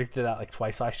think I predicted that like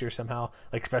twice last year somehow.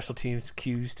 Like special teams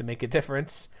cues to make a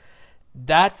difference.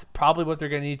 That's probably what they're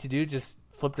going to need to do. Just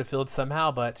flip the field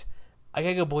somehow. But I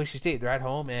gotta go Boise State. They're at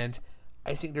home, and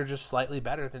I think they're just slightly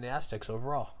better than the Aztecs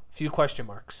overall. Few question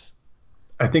marks.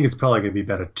 I think it's probably going to be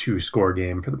about a 2-score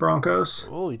game for the Broncos.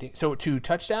 Oh, you think so? 2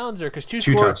 touchdowns, or because two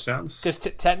touchdowns? Because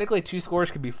technically 2 scores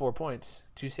could be 4 points.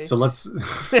 2 safeties. So let's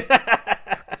say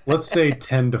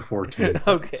 10-14.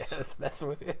 Okay, let's mess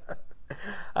with you.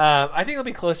 I think it'll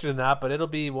be closer than that, but it'll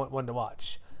be one to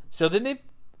watch. So then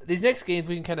these next games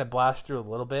we can kind of blast through a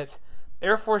little bit.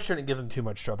 Air Force shouldn't give them too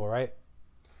much trouble, right?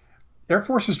 Air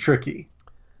Force is tricky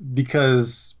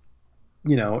because,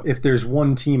 if there's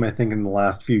one team I think in the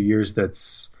last few years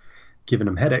that's given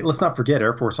them headache, let's not forget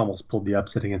Air Force almost pulled the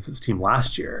upset against its team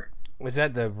last year. Was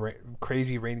that the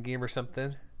crazy rain game or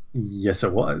something? Yes,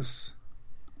 it was.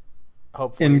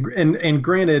 Hopefully. And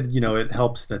granted, it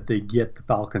helps that they get the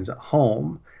Falcons at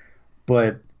home,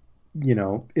 but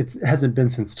it hasn't been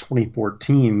since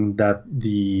 2014 that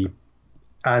the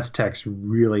Aztecs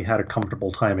really had a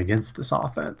comfortable time against this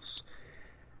offense.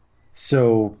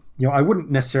 So, I wouldn't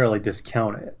necessarily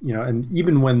discount it, and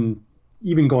even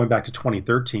going back to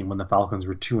 2013 when the Falcons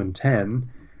were 2-10,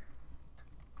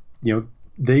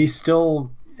 they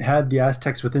still had the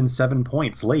Aztecs within 7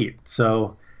 points late.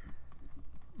 So,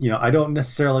 I don't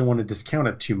necessarily want to discount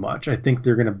it too much. I think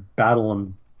they're going to battle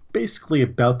them basically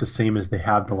about the same as they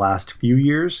have the last few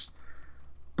years.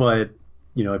 But,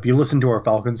 if you listen to our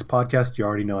Falcons podcast, you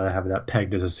already know I have that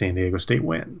pegged as a San Diego State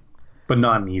win, but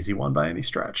not an easy one by any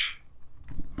stretch.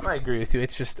 I agree with you.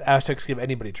 It's just Aztecs give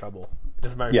anybody trouble. It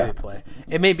doesn't matter who they play.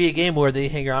 It may be a game where they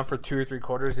hang around for 2 or 3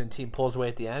 quarters and team pulls away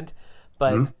at the end,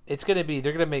 but it's going to be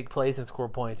they're going to make plays and score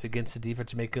points against the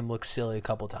defense to make them look silly a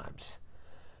couple times.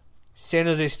 San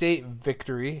Jose State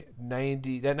victory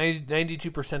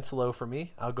 92% is low for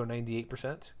me. I'll go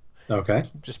 98%. Okay.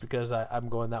 Just because I'm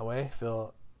going that way. I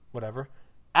feel whatever.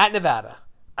 At Nevada,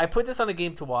 I put this on a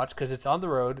game to watch because it's on the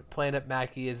road. Playing at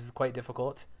Mackey is quite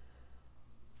difficult.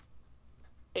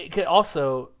 It could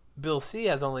also, Bill C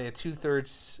has only a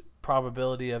 2/3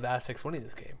 probability of Aztecs winning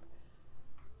this game.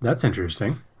 That's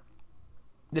interesting.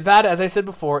 Nevada, as I said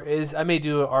before, I may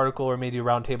do an article or may do a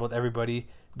roundtable with everybody.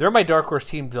 They're my dark horse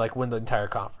team to win the entire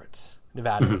conference.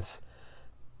 Nevada is.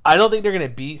 I don't think they're going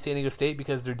to beat San Diego State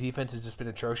because their defense has just been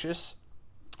atrocious.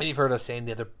 And you've heard us saying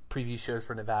the other preview shows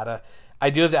for Nevada. I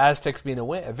do have the Aztecs being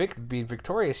being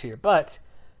victorious here, but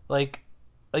like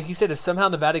you said, if somehow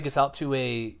Nevada gets out to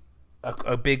a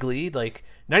big lead,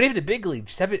 not even a big lead,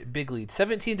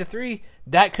 17-3,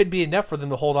 that could be enough for them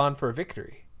to hold on for a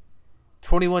victory.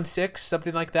 21-6,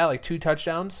 something like that, 2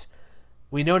 touchdowns.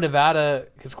 We know Nevada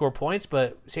can score points,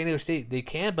 but San Diego State, they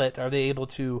can, but are they able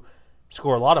to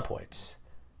score a lot of points?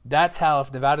 That's how,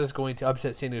 if Nevada is going to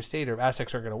upset San Diego State or if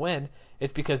Aztecs are going to win,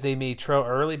 it's because they may trail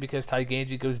early because Ty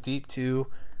Ganji goes deep to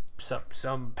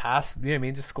some pass,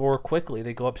 to score quickly.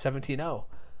 They go up 17-0.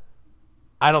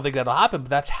 I don't think that'll happen, but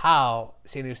that's how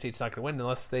San Diego State's not going to win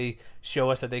unless they show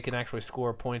us that they can actually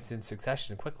score points in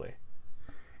succession quickly.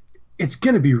 It's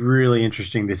going to be really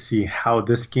interesting to see how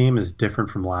this game is different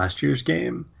from last year's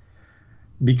game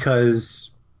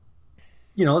because,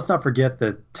 let's not forget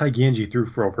that Ty Ganji threw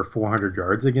for over 400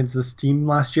 yards against this team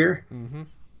last year. Mm-hmm.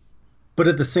 But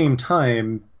at the same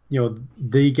time,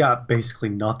 they got basically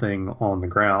nothing on the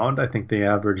ground. I think they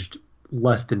averaged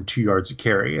less than 2 yards a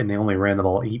carry, and they only ran the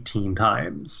ball 18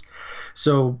 times.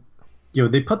 So,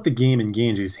 they put the game in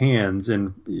Ganji's hands,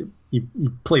 and he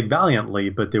played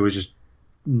valiantly, but there was just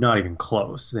not even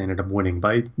close. They ended up winning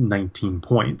by 19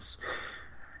 points.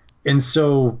 And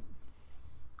so,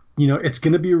 it's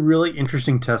going to be a really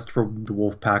interesting test for the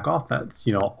Wolfpack offense.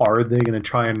 Are they going to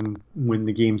try and win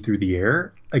the game through the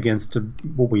air against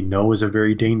what we know is a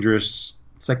very dangerous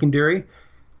secondary?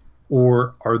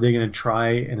 Or are they going to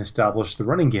try and establish the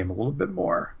running game a little bit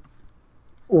more?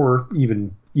 Or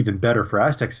even better for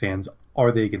Aztecs fans,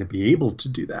 are they going to be able to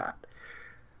do that?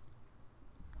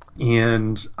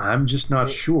 And I'm just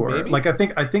not sure. Maybe. Like, I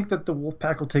think that the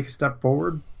Wolfpack will take a step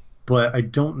forward, but I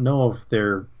don't know if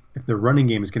their running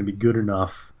game is going to be good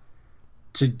enough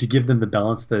to give them the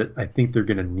balance that I think they're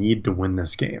going to need to win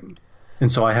this game.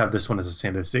 And so I have this one as a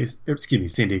San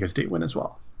Diego State win as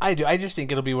well. I do. I just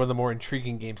think it'll be one of the more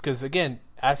intriguing games because, again,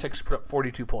 Aztecs put up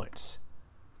 42 points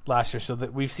last year, so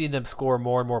that we've seen them score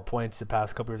more and more points the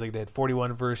past couple years. Like they had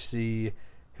 41 versus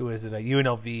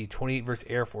UNLV, 28 versus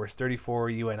Air Force, 34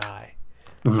 UNI.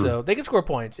 Mm-hmm. So they can score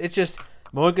points. It's just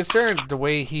my one concern, the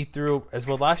way he threw as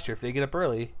well last year. If they get up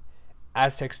early,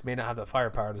 Aztecs may not have the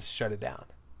firepower to shut it down.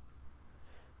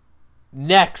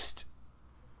 Next,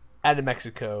 at New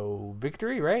Mexico,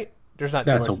 victory, right? There's not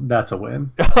too much. That's a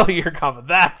win. Oh, you're confident.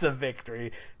 That's a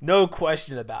victory. No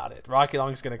question about it. Rocky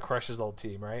Long's going to crush his old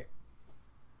team, right?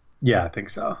 Yeah, I think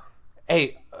so.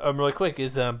 Hey, really quick,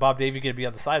 is Bob Davie going to be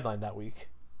on the sideline that week?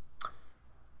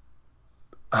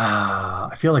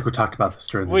 I feel like we talked about this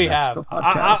during the Mexico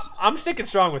podcast. I'm sticking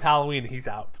strong with Halloween. He's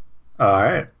out. All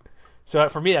right. So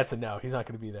for me, that's a no. He's not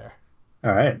going to be there.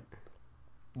 All right.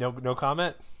 No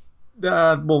comment?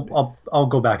 Well, I'll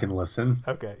go back and listen.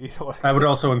 Okay. You know what? I would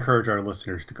also encourage our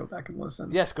listeners to go back and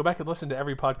listen. Yes, go back and listen to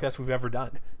every podcast we've ever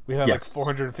done. We have like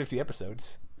 450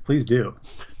 episodes. Please do.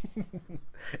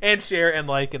 And share and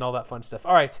like and all that fun stuff.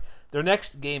 All right. Their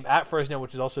next game at Fresno,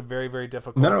 which is also very, very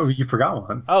difficult. No, you forgot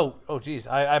one. Oh, geez.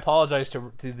 I apologize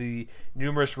to the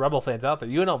numerous Rebel fans out there.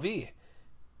 UNLV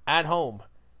at home.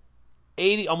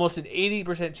 Almost an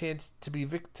 80% chance to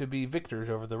be victors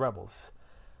over the Rebels.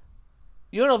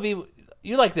 UNLV,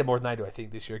 you like them more than I do, I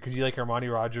think, this year, because you like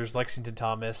Armani Rogers, Lexington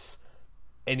Thomas,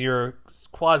 and you're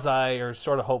quasi or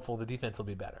sort of hopeful the defense will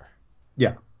be better.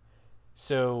 Yeah.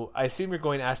 So I assume you're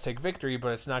going Aztec victory,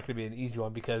 but it's not going to be an easy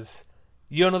one because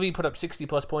UNLV put up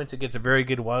 60-plus points against a very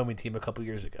good Wyoming team a couple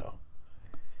years ago.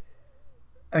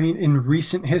 I mean, in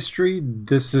recent history,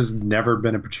 this has never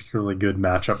been a particularly good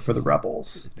matchup for the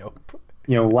Rebels. Nope.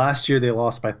 Last year they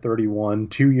lost by 31.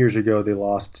 2 years ago they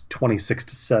lost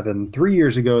 26-7. 3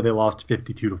 years ago they lost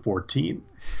 52-14.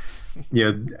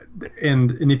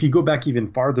 And if you go back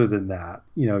even farther than that,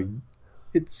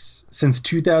 it's since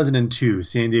 2002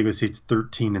 San Diego State's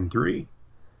 13-3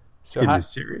 in this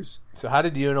series. So how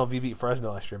did UNLV beat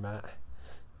Fresno last year, Matt?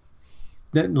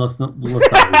 Let's not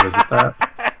revisit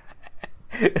that.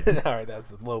 All right, that's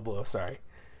a low blow. Sorry,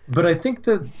 but I think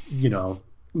that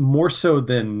more so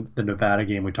than the Nevada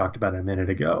game we talked about a minute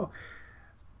ago,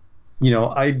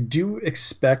 I do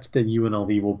expect that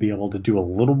UNLV will be able to do a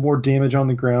little more damage on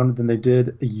the ground than they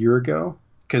did a year ago.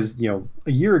 Because, a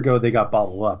year ago they got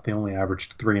bottled up. They only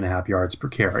averaged 3.5 yards per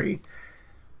carry.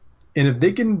 And if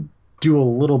they can do a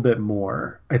little bit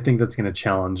more, I think that's going to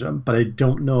challenge them. But I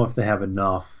don't know if they have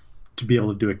enough to be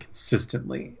able to do it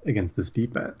consistently against this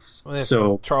defense. Well,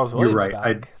 so Charles Williams, you're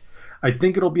right. I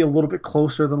think it'll be a little bit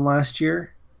closer than last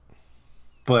year.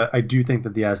 But I do think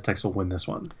that the Aztecs will win this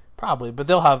one. Probably, but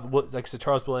they'll have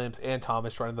Charles Williams and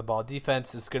Thomas running the ball.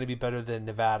 Defense is going to be better than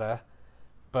Nevada,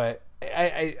 but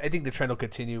I think the trend will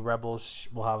continue. Rebels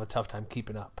will have a tough time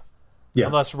keeping up,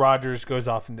 unless Rogers goes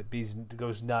off and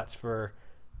goes nuts for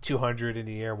 200 in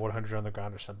the air, 100 on the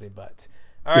ground or something. But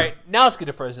all right, now let's get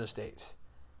to Fresno State.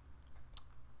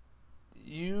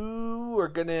 You are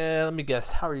gonna let me guess.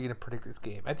 How are you gonna predict this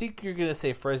game? I think you're gonna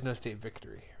say Fresno State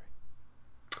victory.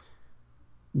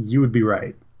 You would be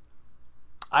right.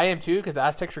 I am too, because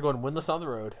Aztecs are going winless on the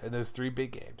road in those 3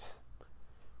 big games.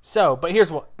 So, but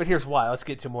here's why. Let's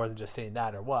get to more than just saying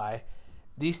that or why.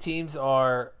 These teams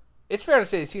are. It's fair to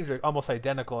say these teams are almost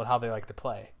identical in how they like to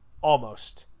play.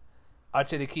 Almost. I'd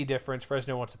say the key difference: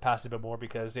 Fresno wants to pass a bit more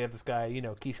because they have this guy,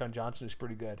 Keyshawn Johnson, who's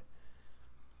pretty good.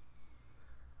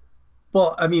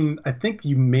 Well, I mean, I think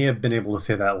you may have been able to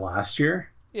say that last year.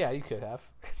 Yeah, you could have.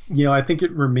 I think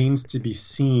it remains to be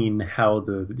seen how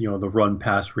the run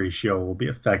pass ratio will be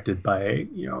affected by,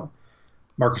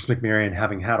 Marcus McMaryion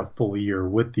having had a full year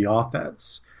with the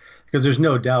offense, because there's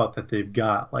no doubt that they've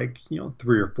got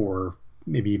 3 or 4,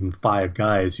 maybe even 5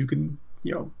 guys who can,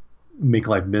 make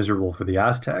life miserable for the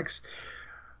Aztecs.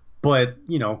 But,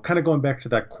 kind of going back to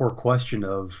that core question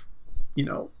of,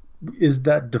 is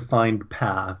that defined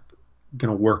path going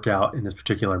to work out in this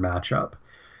particular matchup?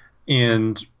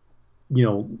 And,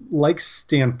 like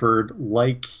Stanford,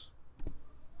 like,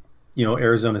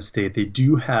 Arizona State, they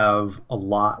do have a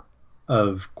lot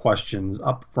of questions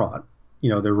up front.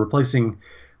 They're replacing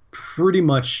pretty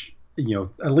much,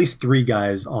 at least 3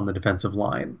 guys on the defensive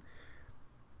line.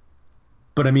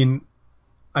 But I mean,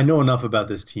 I know enough about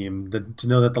this team to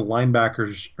know that the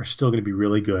linebackers are still going to be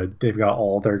really good. They've got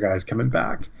all their guys coming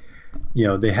back.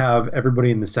 They have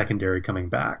everybody in the secondary coming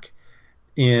back.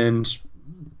 And,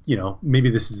 maybe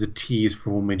this is a tease for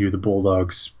when we do the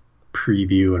Bulldogs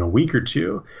preview in a week or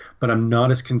two, but I'm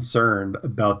not as concerned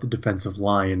about the defensive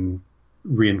line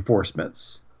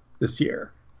reinforcements this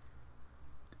year.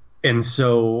 And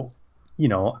so,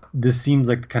 this seems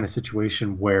like the kind of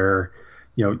situation where,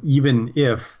 even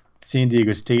if San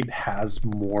Diego State has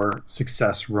more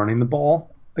success running the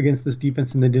ball against this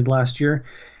defense than they did last year,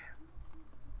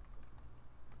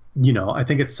 I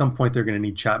think at some point they're going to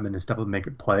need Chapman to step up and make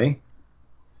it play.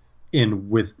 And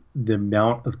with the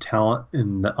amount of talent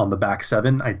on the back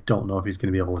 7, I don't know if he's going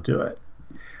to be able to do it.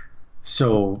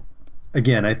 So,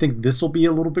 again, I think this will be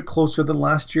a little bit closer than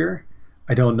last year.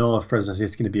 I don't know if Fresno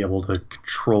State's going to be able to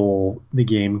control the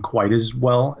game quite as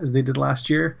well as they did last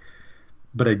year.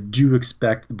 But I do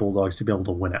expect the Bulldogs to be able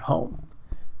to win at home.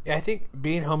 Yeah, I think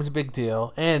being home is a big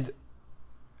deal. And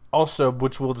also,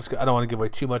 which we'll discuss, I don't want to give away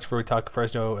too much before we talk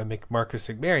Fresno and Marcus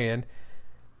McMaryion.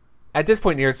 At this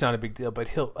point in the year, it's not a big deal, but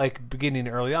he'll, beginning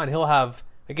early on, he'll have,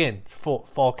 again, full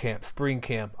fall camp, spring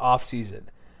camp, off season.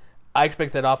 I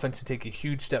expect that offense to take a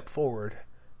huge step forward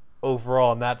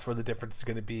overall, and that's where the difference is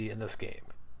going to be in this game.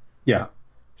 Yeah.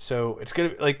 So it's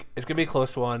gonna be a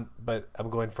close one, but I'm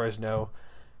going Fresno.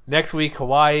 Next week,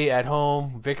 Hawaii at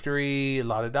home, victory,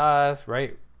 la-da-da,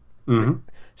 right? Mm-hmm.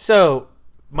 So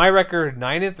my record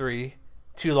 9-3,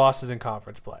 2 losses in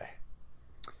conference play.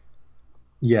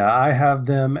 Yeah, I have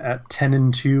them at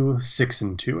 10-2,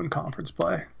 6-2 in conference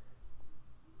play.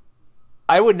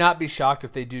 I would not be shocked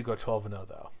if they do go 12-0,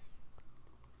 though.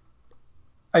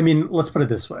 I mean, let's put it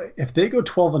this way: if they go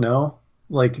 12-0,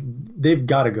 they've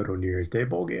got to go to a New Year's Day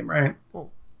bowl game, right?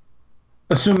 Well,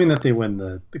 assuming that they win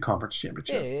the conference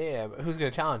championship. Yeah. But who's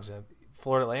going to challenge them?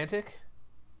 Florida Atlantic?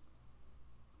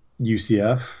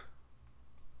 UCF.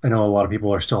 I know a lot of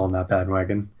people are still on that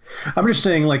bandwagon. I'm just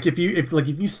saying, if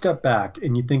you step back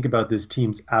and you think about this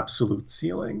team's absolute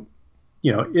ceiling,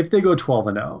 if they go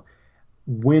 12-0,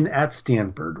 win at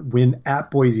Stanford, win at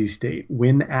Boise State,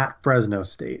 win at Fresno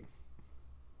State,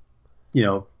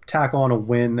 tack on a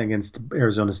win against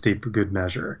Arizona State for good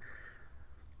measure.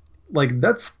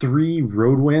 That's 3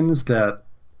 road wins that,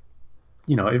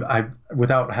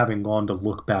 without having gone to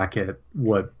look back at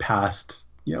what past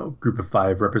group of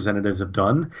 5 representatives have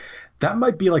done, that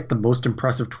might be the most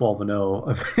impressive 12-0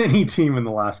 of any team in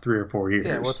the last 3 or 4 years.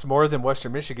 Yeah, well, it's more than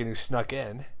Western Michigan, who snuck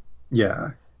in.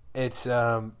 Yeah. It's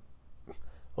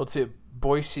let's see,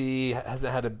 Boise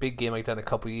hasn't had a big game like that in a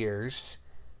couple years.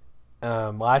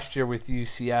 Last year with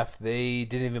UCF, they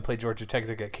didn't even play Georgia Tech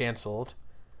to get canceled.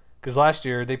 Because last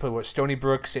year they played Stony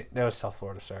Brook, South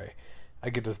Florida, sorry. I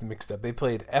get those mixed up. They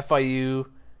played FIU,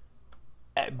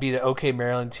 beat an OK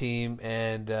Maryland team,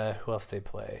 and who else they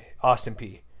play? Austin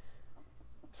Peay.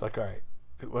 It's all right,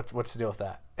 what's the deal with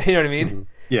that? You know what I mean? Mm-hmm.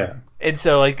 Yeah. And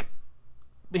so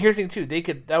here's the thing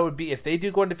too. That would be if they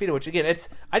do go undefeated, which again,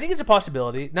 I think it's a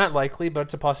possibility, not likely, but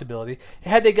it's a possibility.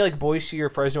 Had they get Boise or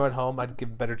Fresno at home, I'd give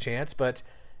a better chance. But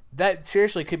that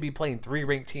seriously could be playing 3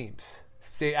 ranked teams.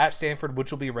 Stay at Stanford,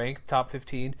 which will be ranked top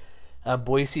 15.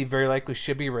 Boise very likely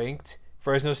should be ranked.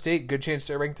 Fresno State, good chance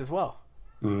they're ranked as well.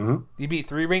 Mm-hmm. You beat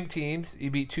 3 ranked teams. You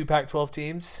beat 2 Pac-12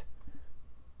 teams.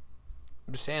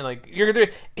 I'm just saying,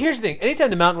 here's the thing. Anytime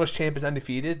the Mountain West champ is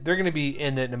undefeated, they're going to be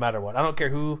in it no matter what. I don't care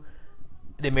who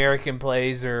the American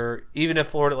plays, or even if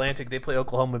Florida Atlantic, they play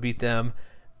Oklahoma, beat them.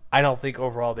 I don't think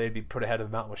overall they'd be put ahead of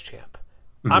the Mountain West champ.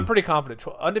 Mm-hmm. I'm pretty confident.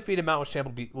 Undefeated Mountain West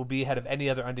champ will be ahead of any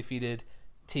other undefeated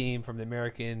team from the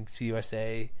American,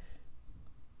 CUSA,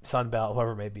 Sun Belt,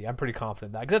 whoever it may be. I'm pretty confident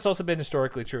in that, because that's also been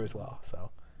historically true as well. So,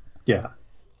 yeah.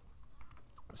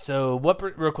 So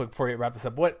real quick before you wrap this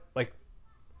up, what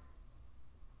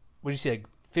would you say,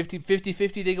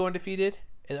 50-50 they go undefeated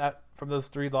from those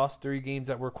 3 games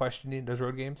that we're questioning, those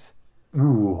road games?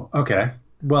 Ooh, okay.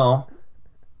 Well,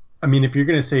 I mean, if you're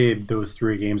going to say those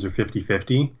 3 games are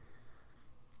 50-50,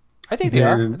 I think they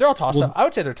are. They're all toss-up. I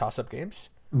would say they're toss-up games.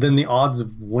 Then the odds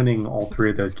of winning all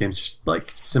 3 of those games, just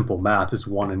simple math, is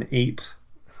 1 in 8.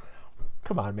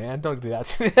 Come on, man. Don't do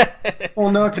that.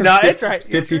 Well, no, because it's right.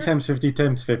 50 times 50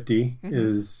 times 50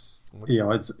 is,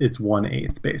 it's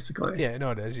 1/8, basically. Yeah,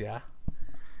 no, it is, yeah.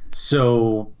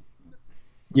 So,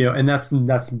 And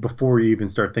that's before you even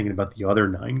start thinking about the other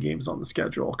 9 games on the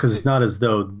schedule, because it's not as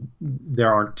though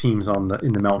there aren't teams in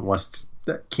the Mountain West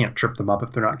that can't trip them up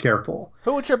if they're not careful.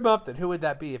 Who would trip them up then? Who would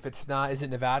that be? If it's not, is it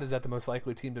Nevada? Is that the most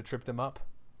likely team to trip them up?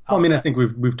 Well, I mean, I think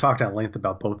we've talked at length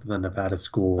about both of the Nevada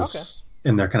schools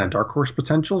and their kind of dark horse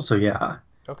potential. So yeah.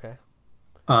 Okay.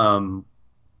 But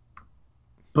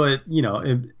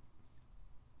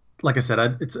like I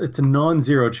said, it's a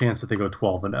non-zero chance that they go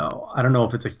 12-0. I don't know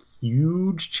if it's a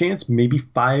huge chance, maybe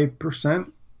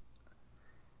 5%.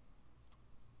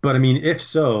 But I mean, if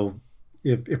so,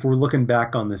 if we're looking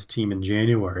back on this team in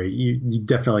January, you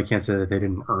definitely can't say that they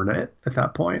didn't earn it at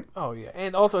that point. Oh yeah,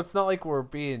 and also it's not like we're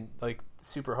being like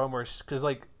super homers, because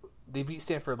like they beat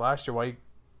Stanford last year.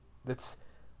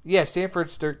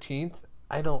 Stanford's 13th.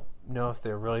 I don't know if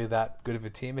they're really that good of a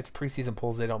team. It's preseason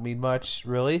polls; they don't mean much,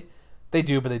 really. They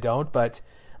do, but they don't. But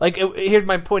here's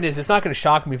my point: is it's not going to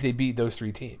shock me if they beat those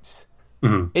 3 teams.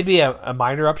 Mm-hmm. It'd be a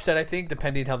minor upset, I think,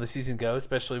 depending how the season goes,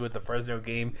 especially with the Fresno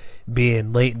game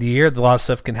being late in the year. A lot of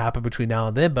stuff can happen between now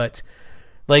and then, but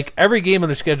like every game on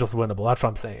the schedule is winnable. That's what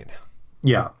I'm saying.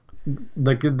 Yeah,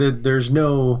 like there's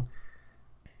no,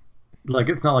 like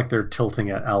it's not like they're tilting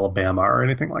at Alabama or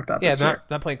anything like that. Yeah,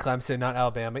 not playing Clemson, not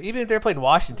Alabama. Even if they're playing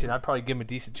Washington, I'd probably give them a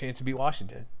decent chance to beat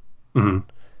Washington. Mm-hmm.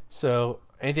 So,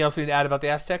 anything else we need to add about the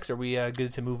Aztecs? Or are we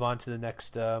good to move on to the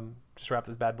next? Just wrap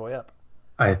this bad boy up.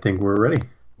 I think we're ready.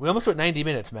 We almost went 90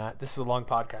 minutes, Matt. This is a long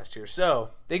podcast here.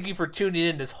 So, thank you for tuning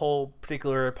in this whole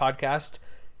particular podcast.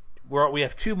 We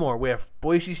have 2 more. We have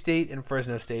Boise State and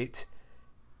Fresno State.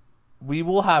 We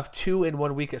will have 2 in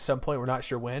 1 week at some point. We're not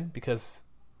sure when, because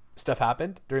stuff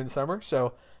happened during the summer.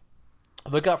 So,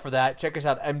 look out for that. Check us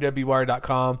out at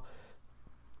mwwire.com.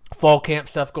 Fall camp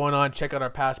stuff going on. Check out our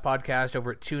past podcasts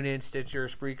over at TuneIn, Stitcher,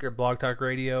 Spreaker, Blog Talk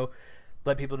Radio.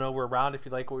 Let people know we're around. If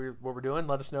you like what we're doing,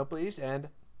 let us know, please. And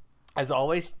as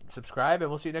always, subscribe,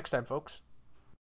 and we'll see you next time, folks.